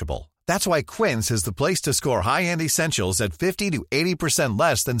non-negotiable. That's why Quince is the place to score high-end essentials at 50 to 80%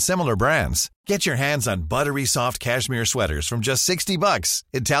 less than similar brands. Get your hands on buttery soft cashmere sweaters from just $60,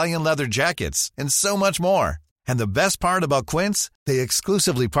 Italian leather jackets, and so much more. And the best part about Quince, they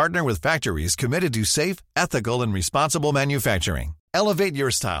exclusively partner with factories committed to safe, ethical, and responsible manufacturing. Elevate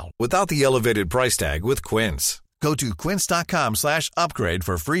your style without the elevated price tag with Quince. Go to quince.com/upgrade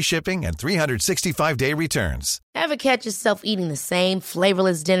for free shipping and 365-day returns. Ever catch yourself eating the same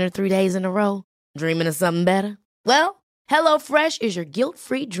flavorless dinner 3 days in a row? Dreaming of something better? Well, HelloFresh is your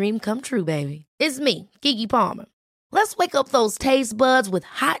guilt-free dream come true, baby. It's me, Keke Palmer. Let's wake up those taste buds with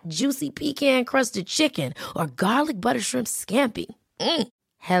hot, juicy pecan-crusted chicken or garlic butter shrimp scampi.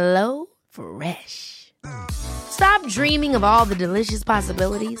 Hello Fresh. Stop dreaming of all the delicious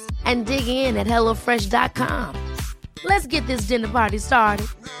possibilities and dig in at HelloFresh.com. Let's get this dinner party started.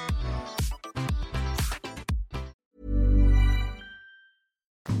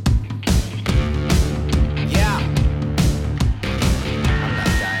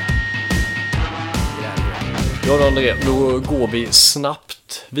 Ja, André, då går vi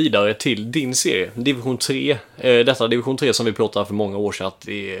snabbt vidare till din serie, Division 3. Detta Division 3 som vi pratade för många år sedan att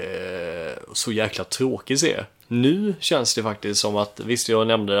det är så jäkla tråkig serie. Nu känns det faktiskt som att, visst jag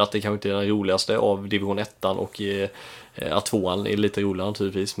nämnde att det kanske inte är den roligaste av Division 1 och att 2an är lite roligare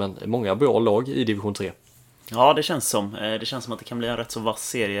naturligtvis, men många bra lag i Division 3. Ja, det känns som att det kan bli en rätt så vass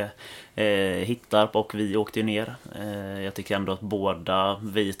serie. Hittarp och vi åkte ju ner. Jag tycker ändå att båda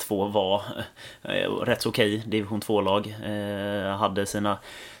vi två var rätt så okej Division 2-lag. Hade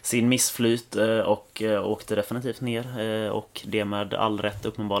sin missflyt och åkte definitivt ner. Och det med all rätt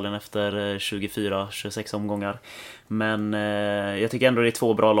uppenbarligen efter 24-26 omgångar. Men jag tycker ändå det är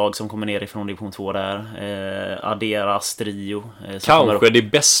två bra lag som kommer ner ifrån Division 2 där. Adera, Strio. Kanske det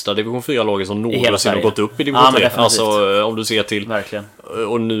bästa Division 4-laget som någonsin har gått upp i Division 3. Alltså om du ser till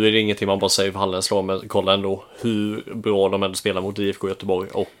Och nu är det ingenting man bara säger för Hallens lag, men kolla ändå hur bra de ändå spelar mot IFK Göteborg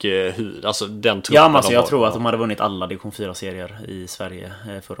och hur, alltså den truppen. Ja, men alltså, jag tror att de hade vunnit alla division 4-serier i Sverige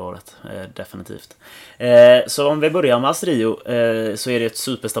förra året, definitivt. Så om vi börjar med Astrio, så är det ett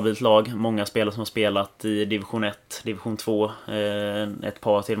superstabilt lag. Många spelare som har spelat i division 1, division 2, ett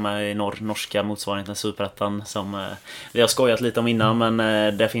par till och med i norska motsvarigheten Superettan som vi har skojat lite om innan, men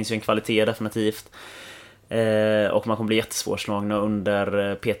det finns ju en kvalitet definitivt. Och man kommer bli jättesvårslagna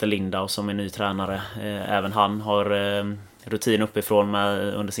under Peter Lindau som är ny tränare. Även han har rutin uppifrån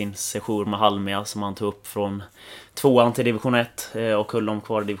under sin sejour med Halmia som han tog upp från 2an till division 1 och höll dem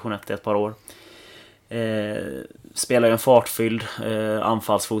kvar i division 1 i ett par år. Spelar ju en fartfylld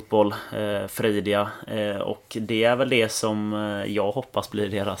anfallsfotboll, frejdiga, och det är väl det som jag hoppas blir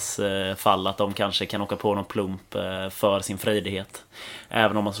deras fall, att de kanske kan åka på någon plump för sin frejdighet.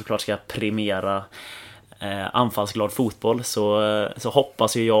 Även om man såklart ska premiera anfallsglad fotboll, så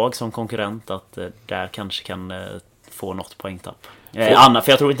hoppas ju jag som konkurrent att där kanske kan få något poängtapp. För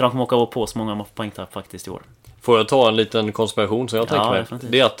jag tror inte de kommer åka på så många poängtapp faktiskt i år. Får jag ta en liten konspiration som jag tänker mig?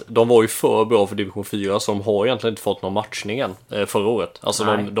 Det är att de var ju för bra för division 4, så de har egentligen inte fått någon matchning än förra året.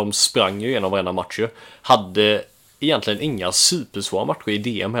 Alltså de sprang ju igenom varenda match. Hade egentligen inga supersvåra matcher i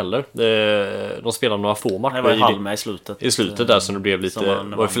DM heller. De spelade några få matcher. Det var Halmia i slutet. I slutet där som det blev lite...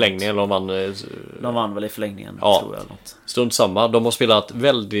 Var i förlängningen eller de vann väl i förlängningen, tror jag. Strunt samma. De har spelat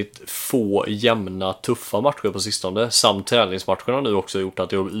väldigt få jämna, tuffa matcher på sistone. Samt träningsmatcherna nu också gjort att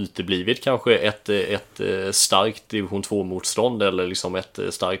det har uteblivit kanske ett starkt division 2-motstånd eller liksom ett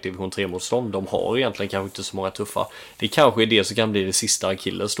starkt division 3-motstånd. De har egentligen kanske inte så många tuffa. Det kanske är det som kan bli det sista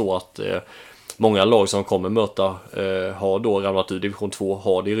akilles då, att många lag som kommer möta har då ramlat ur division 2,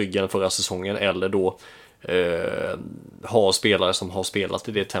 har det i ryggen förra säsongen, eller då har spelare som har spelat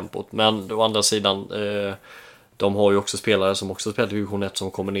i det tempot. Men å andra sidan, de har ju också spelare som också spelat i division 1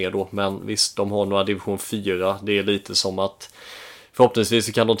 som kommer ner då. Men visst, de har några division 4. Det är lite som att förhoppningsvis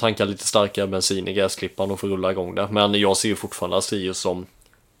så kan de tanka lite starkare bensin i gräsklippan och få rulla igång där. Men jag ser ju fortfarande Astrio som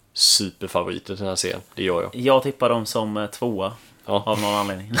superfavoriter till den här serien. Det gör jag. Jag tippar dem som 2 av någon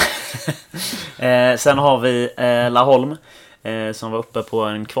anledning. Sen har vi Laholm som var uppe på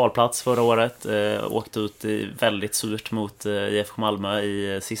en kvalplats förra året. Åkte ut väldigt surt mot IFK Malmö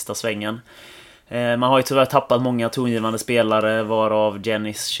i sista svängen. Man har ju tyvärr tappat många tongivande spelare, varav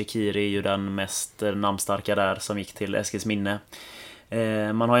Jennys Shekiri är ju den mest namnstarka där, som gick till Eskilsminne.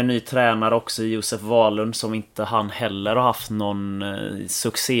 Man har en ny tränare också, Josef Wahlund, som inte han heller har haft någon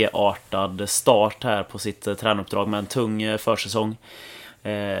succéartad start här på sitt tränuppdrag med en tung försäsong.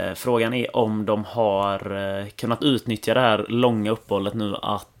 Frågan är om de har kunnat utnyttja det här långa uppehållet nu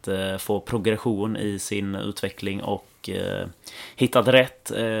att få progression i sin utveckling och hittat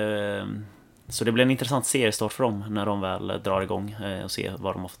rätt. Så det blir en intressant seriestart för dem när de väl drar igång och se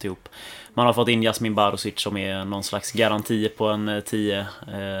vad de har fått ihop. Man har fått in Jasmin Barosic som är någon slags garanti på en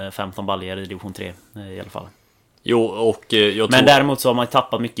 10-15 baljer i division 3 i alla fall. Jo, och men däremot så har man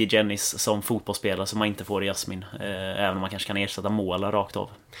tappat mycket i Jennys som fotbollsspelare som man inte får i Jasmin, även om man kanske kan ersätta mål rakt av.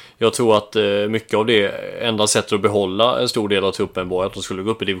 Jag tror att mycket av det enda sättet att behålla en stor del av truppen var att de skulle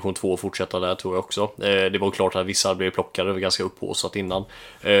gå upp i division 2 och fortsätta där, tror jag också. Det var klart att vissa blev plockade, det var ganska upphåsat innan.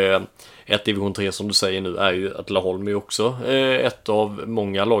 Ett division 3 som du säger nu är ju att Laholm är också ett av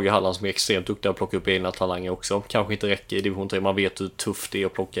många lag i Halland som är extremt duktiga att plocka upp egna talanger också. Kanske inte räcker i division 3, man vet hur tufft det är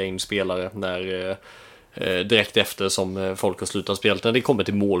att plocka in spelare när direkt efter som folk har slutat spela. När det kommer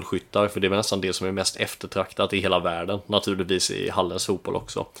till målskyttar, för det är nästan det som är mest eftertraktat i hela världen, naturligtvis i Hallens fotboll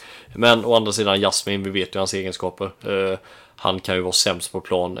också. Men å andra sidan Jasmin, vi vet ju hans egenskaper. Han kan ju vara sämst på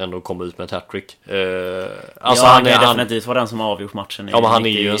plan ändå komma ut med ett hattrick. Alltså han är definitivt var den som har avgjort matchen. Ja, men han är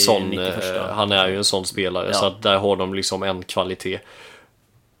ju en sån han är ju en sån spelare, så att där har de liksom en kvalitet.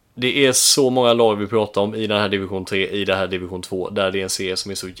 Det är så många lag vi pratar om i den här division 3, i det här division 2, där det är en serie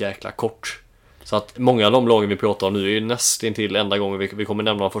som är så jäkla kort. Så att många av de lagen vi pratar om nu är ju nästan till enda gången vi kommer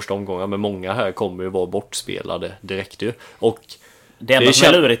nämna de första omgångarna, men många här kommer ju vara bortspelade direkt ju. Och det enda som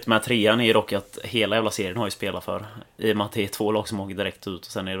är lurigt med 3an är ju dock att hela jävla serien har ju spelat för, i och med att det är 2 lag som åker direkt ut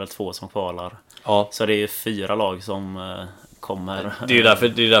och sen är det väl 2 som kvalar. Ja. Så det är ju 4 lag som kommer. Det är ju därför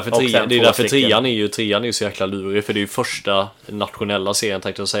 3an är ju så jäkla lurig, för det är ju första nationella serien,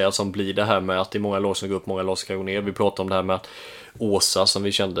 tänkte jag säga, som blir det här med att det är många lag som går upp, många lag som ska gå ner. Vi pratar om det här med Åsa som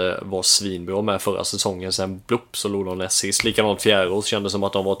vi kände var svinbra med förra säsongen, sen blupp så låg de näst sist. Likadant Fjärås kändes som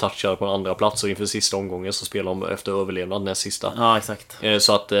att de var touchade på en andra plats, och inför sista omgången så spelade de efter överlevnad näst sista. Ja, exakt.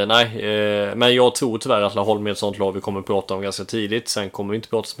 Så att men jag tror tyvärr att Laholm är ett sånt lag vi kommer att prata om ganska tidigt. Sen kommer vi inte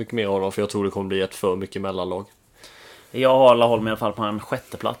prata så mycket mer om dem, för jag tror det kommer bli ett för mycket mellanlag. Jag håller mig i alla fall på en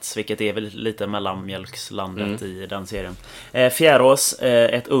 6:e plats, vilket är väl lite mellanmjölkslandet i den serien. Fjärås,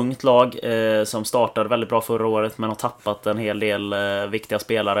 ett ungt lag som startade väldigt bra förra året men har tappat en hel del viktiga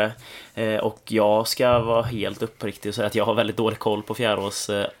spelare. Och jag ska vara helt uppriktig och säga att jag har väldigt dålig koll på Fjärås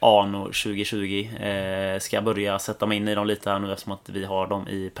Ano 2020. Ska börja sätta mig in i dem lite här nu eftersom att vi har dem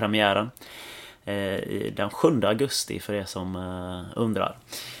i premiären den 7 augusti för er som undrar.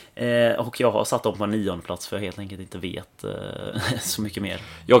 Och jag har satt dem på en 9:e plats för jag helt enkelt inte vet så mycket mer.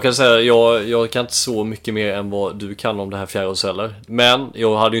 Jag kan säga jag kan inte så mycket mer än vad du kan om det här Fjärås heller. Men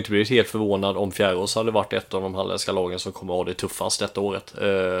jag hade ju inte blivit helt förvånad om Fjärås hade varit ett av de halländska lagen som kommer att ha det tuffast detta året.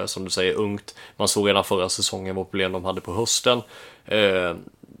 Som du säger, ungt. Man såg redan förra säsongen vad problem de hade på hösten.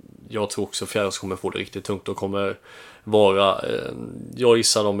 Jag tror också Fjärås kommer få det riktigt tungt och kommer vara, jag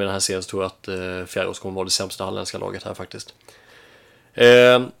gissar dem i den här serien, så tror jag att Fjärås kommer vara det sämsta halländska laget här faktiskt.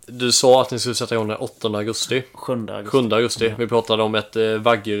 Du sa att ni skulle sätta igång den 8 augusti. 7 augusti. Ja. Vi pratade om ett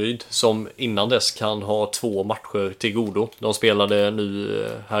Vaggeryd som innan dess kan ha 2 matcher till godo. De spelade nu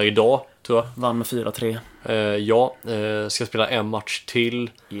här idag, tror jag. Vann med 4-3. Ska spela en match till.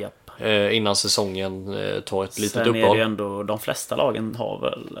 Japp. Innan säsongen tar ett litet uppehåll. Sen är det ju ändå, de flesta lagen har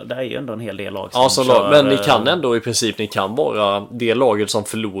väl, det är ju ändå en hel del lag som kör, men ni kan ändå i princip, ni kan vara det laget som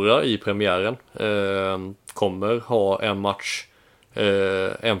förlorar i premiären. Kommer ha en match,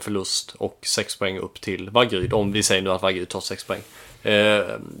 en förlust och 6 poäng upp till Vaggeryd, om vi säger nu att Vaggeryd tar 6 poäng.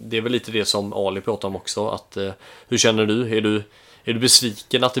 Det är väl lite det som Ali pratar om också, att hur känner du? Är du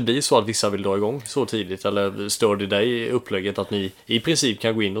besviken att det blir så att vissa vill dra igång så tidigt, eller stör det dig i upplägget att ni i princip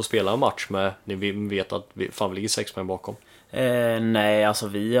kan gå in och spela en match med, ni vet att vi ligger 6 poäng bakom? Nej, alltså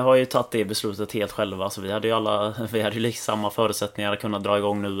vi har ju tagit det beslutet helt själva, så vi hade ju liksom samma förutsättningar att kunna dra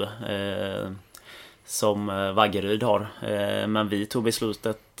igång nu som Vaggeryd har. Men vi tog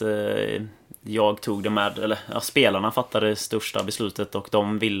beslutet, jag tog det med, eller spelarna fattade det största beslutet och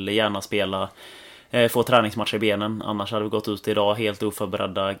de ville gärna spela, få träningsmatcher i benen. Annars hade vi gått ut idag helt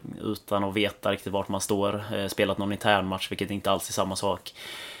oförberedda utan att veta riktigt vart man står, spelat någon intern match, vilket inte alls är samma sak.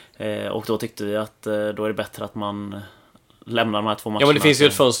 Och då tyckte vi att då är det bättre att man lämnar de här 2 matcherna. Ja, men det finns ju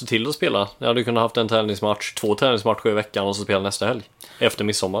ett fönster till att spela. Jag hade kunnat haft en träningsmatch, 2 träningsmatcher i veckan och så spela nästa helg efter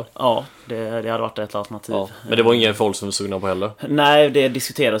midsommar. Ja, det hade varit ett alternativ. Ja, men det var ingen folk som var sugna på heller. Nej, det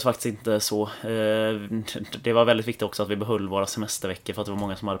diskuterades faktiskt inte så. Det var väldigt viktigt också att vi behöll våra semesterveckor, för att det var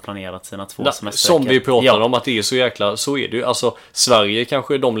många som hade planerat sina 2 semesterveckor. Som vi pratade om, att det är så jäkla, så är det ju. Alltså, Sverige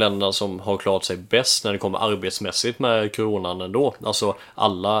kanske är de länderna som har klarat sig bäst när det kommer arbetsmässigt med coronan ändå. Alltså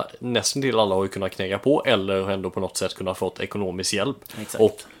nästan till alla har ju kunnat knäcka på, eller har ändå på något sätt kunnat få ekonomisk hjälp. Exakt.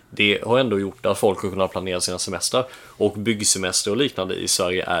 Och det har ändå gjort att folk har kunnat planera sina semester. Och byggsemester och liknande i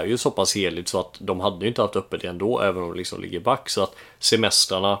Sverige är ju så pass heligt så att de hade ju inte haft öppet ändå, även om de liksom ligger back. Så att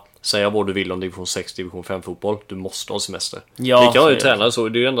semestrarna, säga vad du vill om division 6, division 5 fotboll, du måste ha semester. Ja, det kan ju träna, så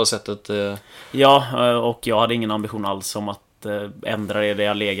det är ju enda sättet. Ja, och jag hade ingen ambition alls om att ändra det.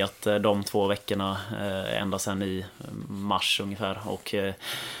 Jag legat de 2 veckorna ända sedan i mars ungefär. Och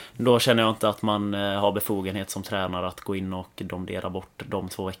då känner jag inte att man har befogenhet som tränare att gå in och domdera bort de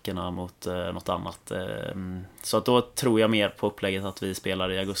 2 veckorna mot något annat. Så att då tror jag mer på upplägget att vi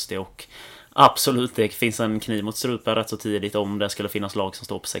spelar i augusti. Och absolut, det finns en kniv mot strupen rätt så tidigt om det skulle finnas lag som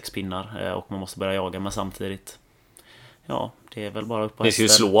står på 6 pinnar och man måste börja jaga, men samtidigt, ja, det är väl bara upp på hästen. Ni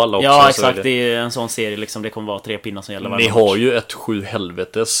ska ju slå alla också. Ja, exakt. Det är en sån serie liksom. Det kommer vara 3 pinnar som gäller varje match. Ni har ju ett 7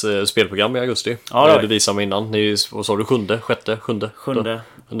 helvetes spelprogram i augusti. Ja, du visade mig innan. Ni, vad sa du, 7:e, 6:e, 7:e? 7:e.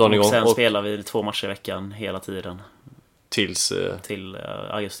 Och sen spelar vi 2 matcher i veckan hela tiden. Till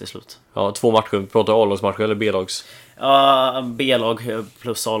augusti slut. Ja, 2 matcher. Pratar A-lagsmatcher eller B-lags? Ja, B-lag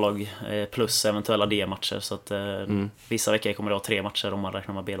plus A-lag plus eventuella D-matcher. Så att vissa veckor kommer det ha 3 matcher om man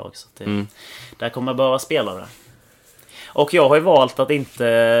räknar med B-lag. Så att där kommer behöva spelare. Och jag har ju valt att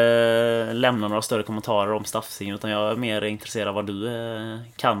inte lämna några större kommentarer om Staffsing, utan jag är mer intresserad av vad du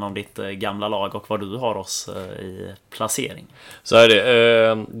kan om ditt gamla lag och vad du har oss i placering. Så är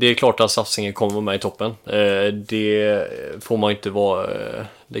det. Det är klart att Staffsing kommer vara med i toppen. Det får man inte vara.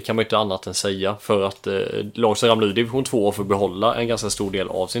 Det kan man inte annat än säga, för att lag som ramlar ur division 2 och får behålla en ganska stor del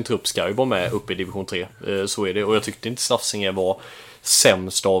av sin trupp ska ju vara med uppe i division 3. Så är det. Och jag tyckte inte Staffsing var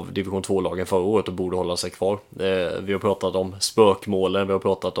sämst av division 2-lagen förra året och borde hålla sig kvar. Vi har pratat om spökmålen, vi har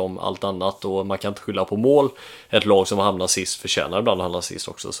pratat om allt annat, och man kan inte skylla på mål. Ett lag som hamnar sist förtjänar ibland att hamna sist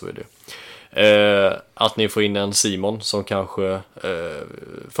också, så är det. Att ni får in en Simon som kanske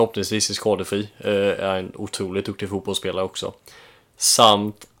förhoppningsvis är skadefri, är en otroligt duktig fotbollsspelare också.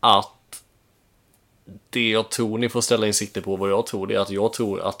 Samt att det jag tror ni får ställa in sikte på, vad jag tror, det är att jag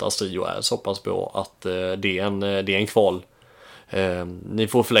tror att Astrio är så pass bra att det är en kval Ni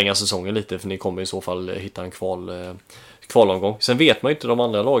får förlänga säsongen lite, för ni kommer i så fall hitta en kvalomgång. Sen vet man ju inte de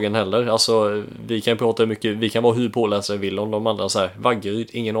andra lagen heller. Alltså, vi kan prata mycket, vi kan vara hur pålästa vi vill om de andra, så här, Vaggeryd,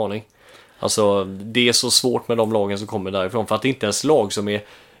 ingen aning. Alltså, det är så svårt med de lagen som kommer därifrån, för att det inte är ens lag som är...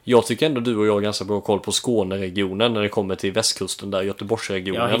 Jag tycker ändå du och jag har ganska bra koll på Skåneregionen när det kommer till västkusten, där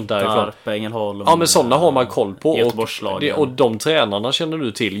Göteborgsregionen. Hittarp, Ängelholm. Ja, men sådana har man koll på. Och de tränarna känner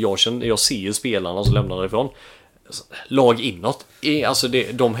du till. Jag ser ju spelarna som lämnar därifrån. Lag inåt, alltså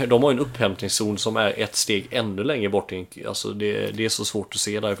de har en upphämtningszon som är ett steg ännu längre bort. Alltså det är så svårt att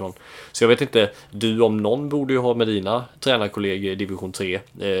se därifrån. Så jag vet inte, du om någon borde ju ha med dina tränarkollegor i division 3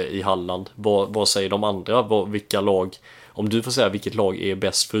 i Halland. Vad säger de andra? Vilka lag, om du får säga vilket lag är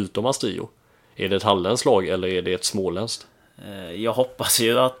bäst förutom Astrio? Är det ett halländskt lag eller är det ett småländskt? Jag hoppas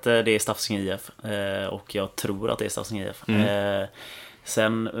ju att det är Stafsinge IF, och jag tror att det är Stafsinge IF.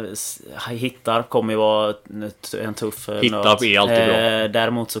 Sen Hittarp kommer ju vara en tuff nöt. Hittarp är alltid bra.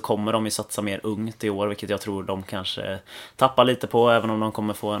 Däremot så kommer de ju satsa mer ungt i år, vilket jag tror de kanske tappar lite på, även om de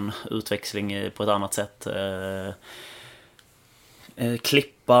kommer få en utväxling på ett annat sätt.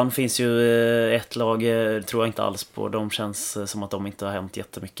 Klippan finns ju ett lag, tror jag inte alls på. De känns som att de inte har hänt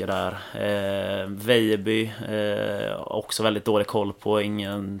jättemycket där. Vejby, också väldigt dålig koll på.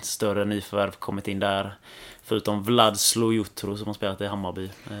 Ingen större nyförvärv kommit in där, förutom Vladslo Jutro som har spelat i Hammarby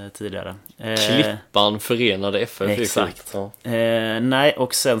tidigare. Klippan förenade FF. Exakt. Ja. Nej,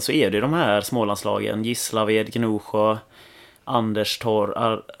 och sen så är det de här Smålandslagen. Gislaved, Gnosjö, Anderstorp,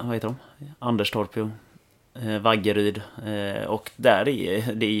 Vaggeryd, och där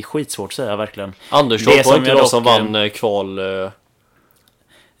det är skitsvårt att säga verkligen. Anderstorp var inte de som vann kval.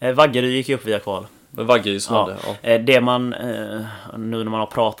 Vaggeryd gick ju upp via kval. Vaggeryd som hade, ja. Det man nu när man har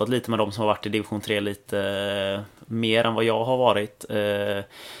pratat lite med de som har varit i division 3 lite mer än vad jag har varit,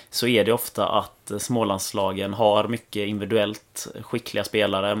 så är det ofta att Smålandslagen har mycket individuellt skickliga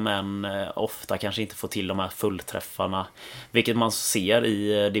spelare, men ofta kanske inte får till de här fullträffarna, vilket man ser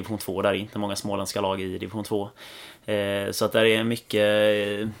i division 2, där är inte många småländska lag i division 2. Så att där är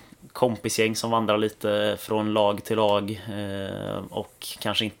mycket kompisgäng som vandrar lite från lag till lag, och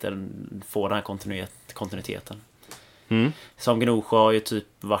kanske inte får den här kontinuiteten. Som Gnosjö har ju typ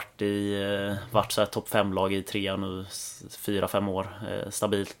varit så här topp 5-lag i 3 nu 4-5 år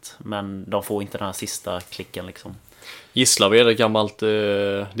stabilt, men de får inte den här sista klicken liksom. Gislaved är ett gammalt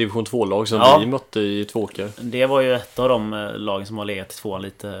division 2-lag som vi mötte i Tvååker. Det var ju ett av de lagen som har legat i tvåan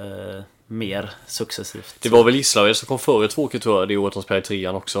lite mer successivt. Det var väl Gislaved som kom före Tvååker, tror jag, det året de spelade i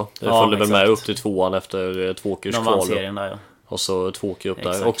 3an också. Det följde väl med upp till 2an efter Tvååkers kval. De vann serien där, ja. Och så Tvååker upp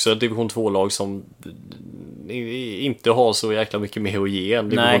där. Också ett division 2-lag som inte har så jäkla mycket mer att ge än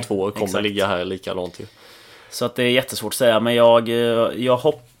division 2 kommer ligga här likadant till. Så att det är jättesvårt att säga, men jag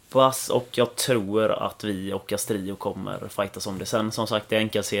hoppas och jag tror att vi och Astrio kommer fightas om det. Sen som sagt, det är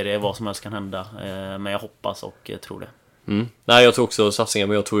enkel serie, vad som helst kan hända, men jag hoppas och tror det. Nej, jag tror också satsningar,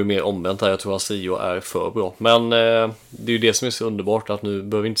 men jag tror ju mer omvänt här. Jag tror att Astrio är för bra. Men det är ju det som är så underbart, att nu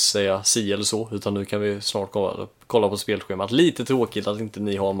behöver vi inte säga si eller så, utan nu kan vi snart kolla på spelschemat. Lite tråkigt att inte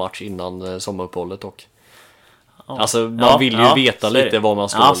ni har match innan sommaruppehållet och alltså man vill ju veta lite vad man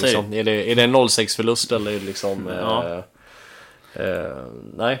står liksom. Är det en 0-6 förlust eller liksom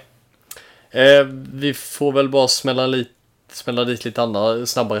nej. Vi får väl bara smälla dit lite andra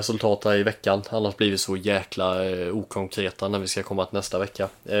snabba resultat här i veckan. Annars blir vi så jäkla okonkreta när vi ska komma till nästa vecka.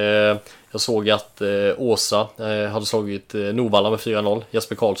 Jag såg att Åsa hade slagit Novalla med 4-0.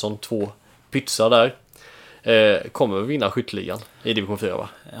 Jesper Karlsson 2 pytsar där. Kommer vinna skytteligan i division 4, va?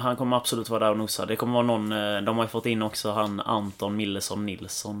 Han kommer absolut vara där och nosa. Det kommer vara någon, de har ju fått in också han Anton Millesson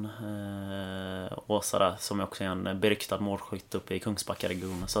Nilsson, Åsa där, som är också en beryktad målskytt uppe i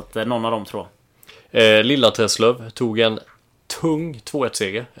Kungsbacka-regionen. Så att någon av dem tror jag. Lilla Träslöv tog en tung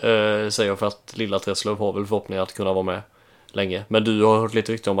 2-1-seger, säger jag, för att Lilla Träslöv har väl förhoppningar att kunna vara med länge. Men du har hört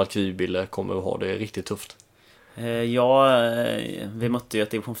lite rykte om att Kvibille kommer att ha det riktigt tufft. Ja, vi mötte ju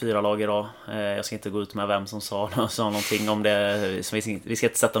ett division 4-lag idag. Jag ska inte gå ut med vem som sa någonting om det. Så vi ska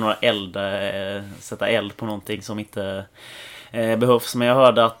inte sätta eld på någonting som inte behövs. Men jag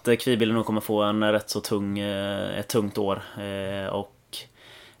hörde att Kvibille nog kommer få en rätt så ett tungt år. Och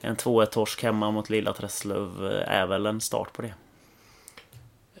en 2-1-torsk hemma mot Lilla Träslöv är väl en start på det.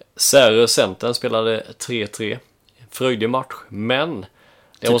 Särö Centern spelade 3-3. Fröjdig match, men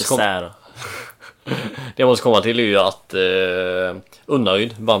det måste komma till är ju att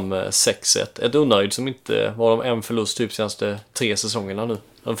Unnaryd vann med 6-1. Ett Unnaryd som inte var de en förlust typ senaste 3 säsongerna nu.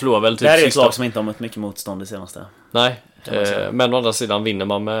 De förlorar väl typ. Det här är ett lag som inte har mött mycket motstånd det senaste. Nej, men å andra sidan vinner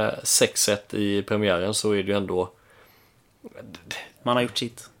man med 6-1 i premiären, så är det ju ändå... Man har gjort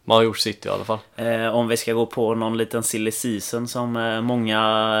sitt. Man har gjort sitt i alla fall. Om vi ska gå på någon liten silly season som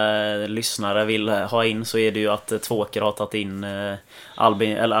många lyssnare vill ha in, så är det ju att Tvååker har tagit in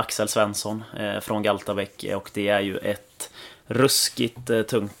Axel Svensson från Galtabäck, och det är ju ett ruskigt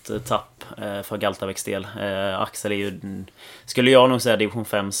tungt tapp för Galtabäcks del. Axel är ju, skulle jag nog säga, division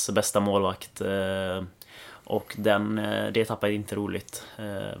 5s bästa målvakt. Och det tappar inte roligt.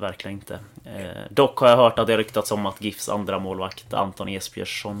 Verkligen inte. Dock har jag hört att det ryktats om att GIFs andra målvakt Anton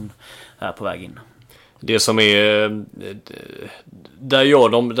Esbjörnsson är på väg in. Det som är... Där gör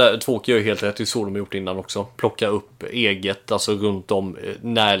de... Tvååker gör helt rätt, det är så de har gjort innan också. Plocka upp eget, alltså runt om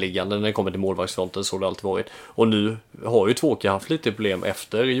närliggande när det kommer till målvaktsfronten, så har det alltid varit. Och nu har ju Tvååker haft lite problem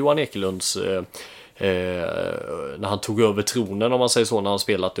efter Johan Ekelunds... när han tog över tronen, om man säger så, när han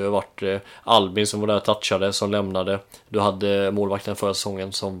spelat. Det har varit Albin som var där, touchade, som lämnade. Du hade målvakten förra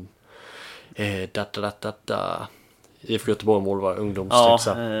säsongen som IFK Göteborg målvakt,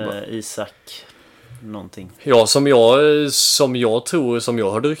 ungdomssexa. Isak någonting. Ja, som jag tror, som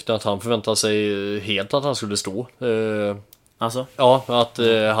jag hörde rykten att han förväntar sig helt att han skulle stå. Alltså? Ja, att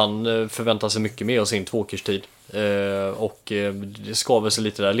han förväntar sig mycket mer av sin tvååkerstid. Och det skaver sig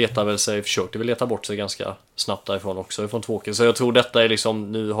lite där, försökte väl leta bort sig ganska snabbt därifrån också, ifrån Tvååker. Så jag tror detta är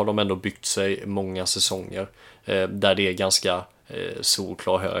liksom, nu har de ändå byggt sig många säsonger där det är ganska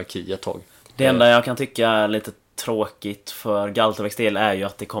solklar hierarki ett tag. Det enda jag kan tycka är lite tråkigt för Galtabäcks del är ju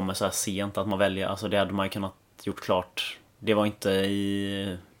att det kommer så här sent att man väljer. Alltså det hade man ju kunnat gjort klart. Det är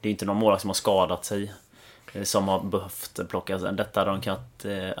inte någon målvakt som har skadat sig som har behövt plockas. Detta hade de kunnat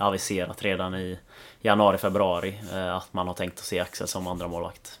aviserat redan i januari-februari, att man har tänkt att se Axel som andra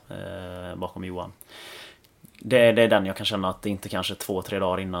målvakt bakom Johan. Det är den jag kan känna, att det inte kanske 2-3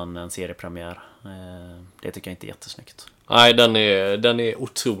 dagar innan en seriepremiär. Det tycker jag inte är jättesnyggt. Nej, den är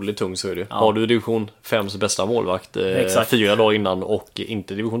otroligt tung, så är det. Ja. Har du division 5s bästa målvakt 4 dagar innan och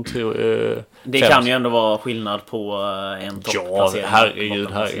inte division 3 det 5. Kan ju ändå vara skillnad på en toppplacering. Ja,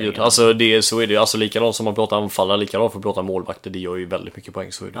 herregud. Alltså så är det. Alltså likadant som man pratar anfallare, likadant för att prata målvakter, det gör ju väldigt mycket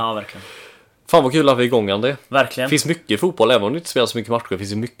poäng, så är det. Ja, verkligen. Fan vad kul att vi är igång, det. Verkligen. Det finns mycket fotboll, även om det inte spelar så mycket matcher. Det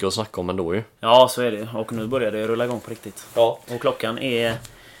finns ju mycket att snacka om ändå ju. Ja, så är det. Och nu börjar det rulla igång på riktigt. Ja. Och klockan är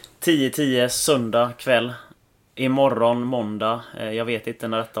 10:10 söndag kväll. Imorgon måndag. Jag vet inte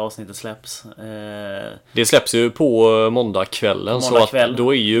när detta avsnittet släpps. Det släpps ju på måndagskvällen. Så att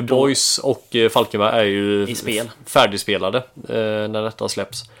då är ju Boys och Falkenberg är ju i spel. Färdigspelade när detta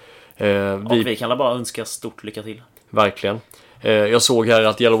släpps. Vi kan bara önska stort lycka till. Verkligen. Jag såg här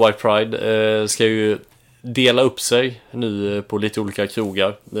att Yellow White Pride ska ju dela upp sig nu på lite olika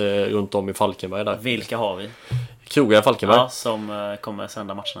krogar runt om i Falkenberg där. Vilka har vi? Krogar i Falkenberg. Ja, som kommer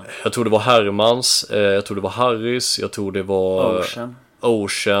sända matcherna. Jag tror det var Hermans, jag tror det var Harrys, jag tror det var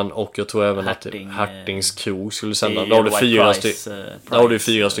Ocean och jag tror även att Hertings krog skulle sända. Där har du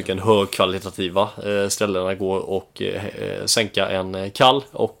 4 stycken högkvalitativa ställen att gå och sänka en kall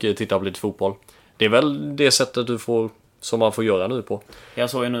och titta på lite fotboll. Det är väl det sättet som man får göra nu på. Jag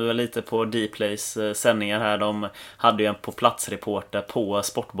såg ju nu lite på Dplays sändningar här. De hade ju en på platsreporter på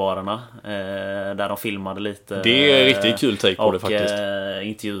sportbarerna där de filmade lite. Det är riktigt kul take på det faktiskt. Och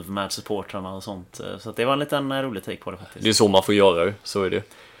intervju med supportrarna och sånt. Så att det var en liten rolig take på det faktiskt. Det är så man får göra, så är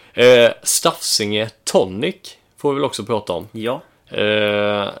det. Stafsinge Tonic får vi väl också prata om. Ja.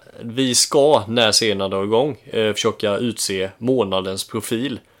 Vi ska, när serien drar igång, försöka utse månadens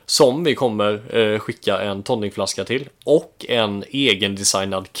profil. Som vi kommer skicka en tonicflaska till. Och en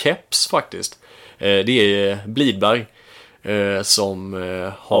egendesignad keps faktiskt. Det är Blidberg som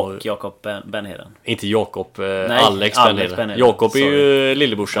har... Och Jakob Benheden. Inte Jakob, Alex Benheden. Jakob är ju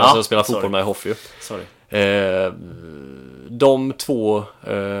lillebrorsan som spelar fotboll med i Hoffy. Sorry. De två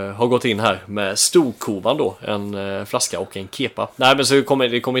har gått in här med storkovan då, en flaska och en kepa. Nej, men så det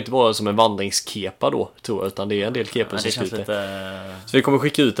kommer inte vara som en vandringskepa då, tror jag, utan det är en del kepor som skriver. Så vi kommer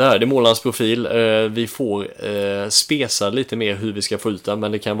skicka ut det här, det är målarens profil. Vi får spesa lite mer hur vi ska få ut den,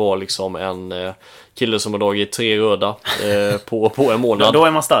 men det kan vara liksom en kille som har dragit 3 röda på en månad. Då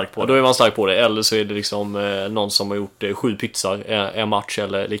är man stark på det. Då är man stark på det. Eller så är det liksom någon som har gjort 7 pizzar en match,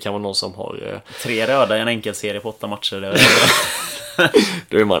 eller det kan vara någon som har 3 röda i en enkel serie på 8 matcher.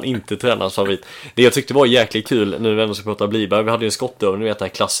 Då är man inte tränarens favorit. Det jag tyckte var jäkligt kul nu vi ändå ska prata Bliberg. Vi hade ju en skottövning, ni vet det här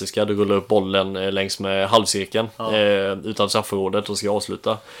klassiska. Du rullar upp bollen längs med halvcirkeln utan straffområdet och ska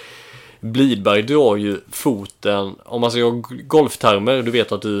avsluta. Blidberg drar ju foten, om man ska göra golftermer, du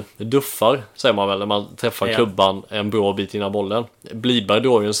vet att du duffar, säger man väl, när man träffar klubban en bra bit innan bollen. Blidberg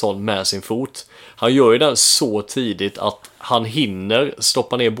drar ju en sån med sin fot. Han gör ju den så tidigt att han hinner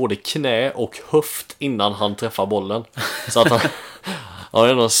stoppa ner både knä och höft innan han träffar bollen. Så att han är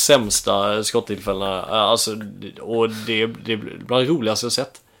en av de sämsta skottillfällena. Alltså, och det är bland det roligaste jag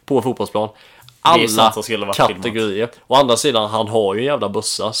sett på fotbollsplan. Alla kategorier. Å andra sidan, han har ju en jävla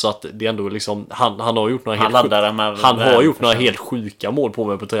bussa, så att det är ändå liksom, han har gjort några helt sjuka mål på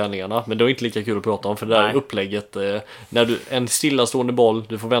mig på träningarna, men det är inte lika kul att prata om, för det där upplägget, när du en stillastående boll,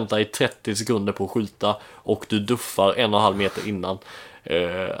 du får vänta i 30 sekunder på att skjuta och du duffar 1,5 meter innan.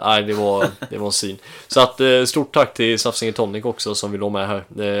 Nej, det var en syn. Så att stort tack till Safsinge Tonic också som vill ha med här.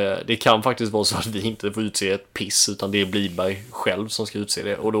 Det kan faktiskt vara så att vi inte får utse ett piss, utan det är Bliberg själv som ska utse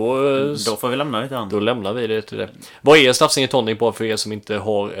det. Och då får vi lämna det till Då lämnar vi det till det. Vad är Safsinge Tonic, bara för er som inte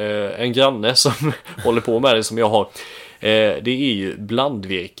har en granne som håller på med det som jag har? Det är ju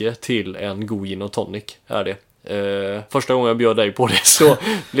blandvirke till en god gin och tonic, är det. Första gången jag bjöd dig på det så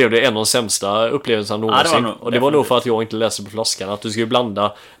blev det en av de sämsta upplevelserna någonsin. Och det var nog för att jag inte läste på flaskan att du skulle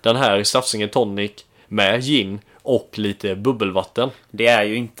blanda den här Safsinge Tonic med gin och lite bubbelvatten. Det är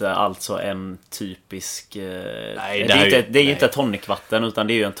ju inte alltså en typisk nej, det är ju inte tonicvatten, utan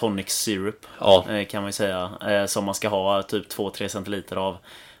det är ju en tonic syrup, kan man ju säga, som man ska ha typ 2-3 centiliter av.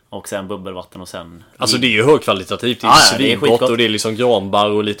 Och sen bubbelvatten och sen... Alltså det är ju högkvalitativt. Det är svingott och det är liksom granbar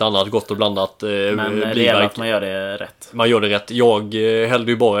och lite annat gott och blandat. Men det är att man gör det rätt. Man gör det rätt. Jag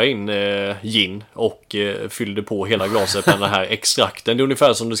hällde ju bara in gin och fyllde på hela glaset med den här extrakten. Det är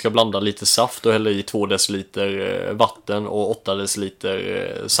ungefär som du ska blanda lite saft och hälla i 2 deciliter vatten och 8 deciliter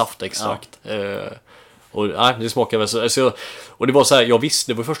saftextrakt. Och nej, det smakar väl så. Alltså, och det var så här, jag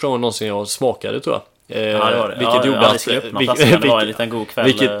visste, det var första gången någonsin jag smakade, tror jag. Vilket gjorde att det var en liten god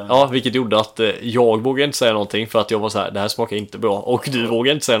kväll. Vilket gjorde att jag vågade inte säga någonting, för att jag var så här, det här smakar inte bra, och du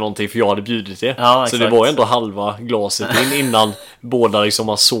vågade inte säga någonting för jag hade bjudit det. Så det var ändå halva glaset innan båda liksom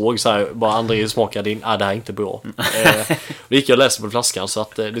man såg så här, bara André smakade in, det här är inte bra. Då gick jag och läste på flaskan, så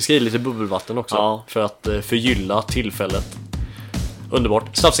att det ska i lite bubbelvatten också för att förgylla tillfället.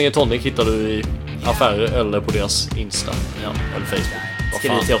 Underbart. Safsinge Tonic hittar du i affärer eller på deras Insta eller Facebook.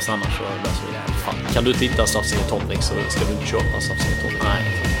 Skriv till oss annars så löser vi det. Kan du inte hitta Safsinge Tonic så ska du inte köpa Safsinge Tonic. Nej.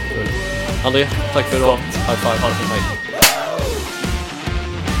 André, tack för idag. High five.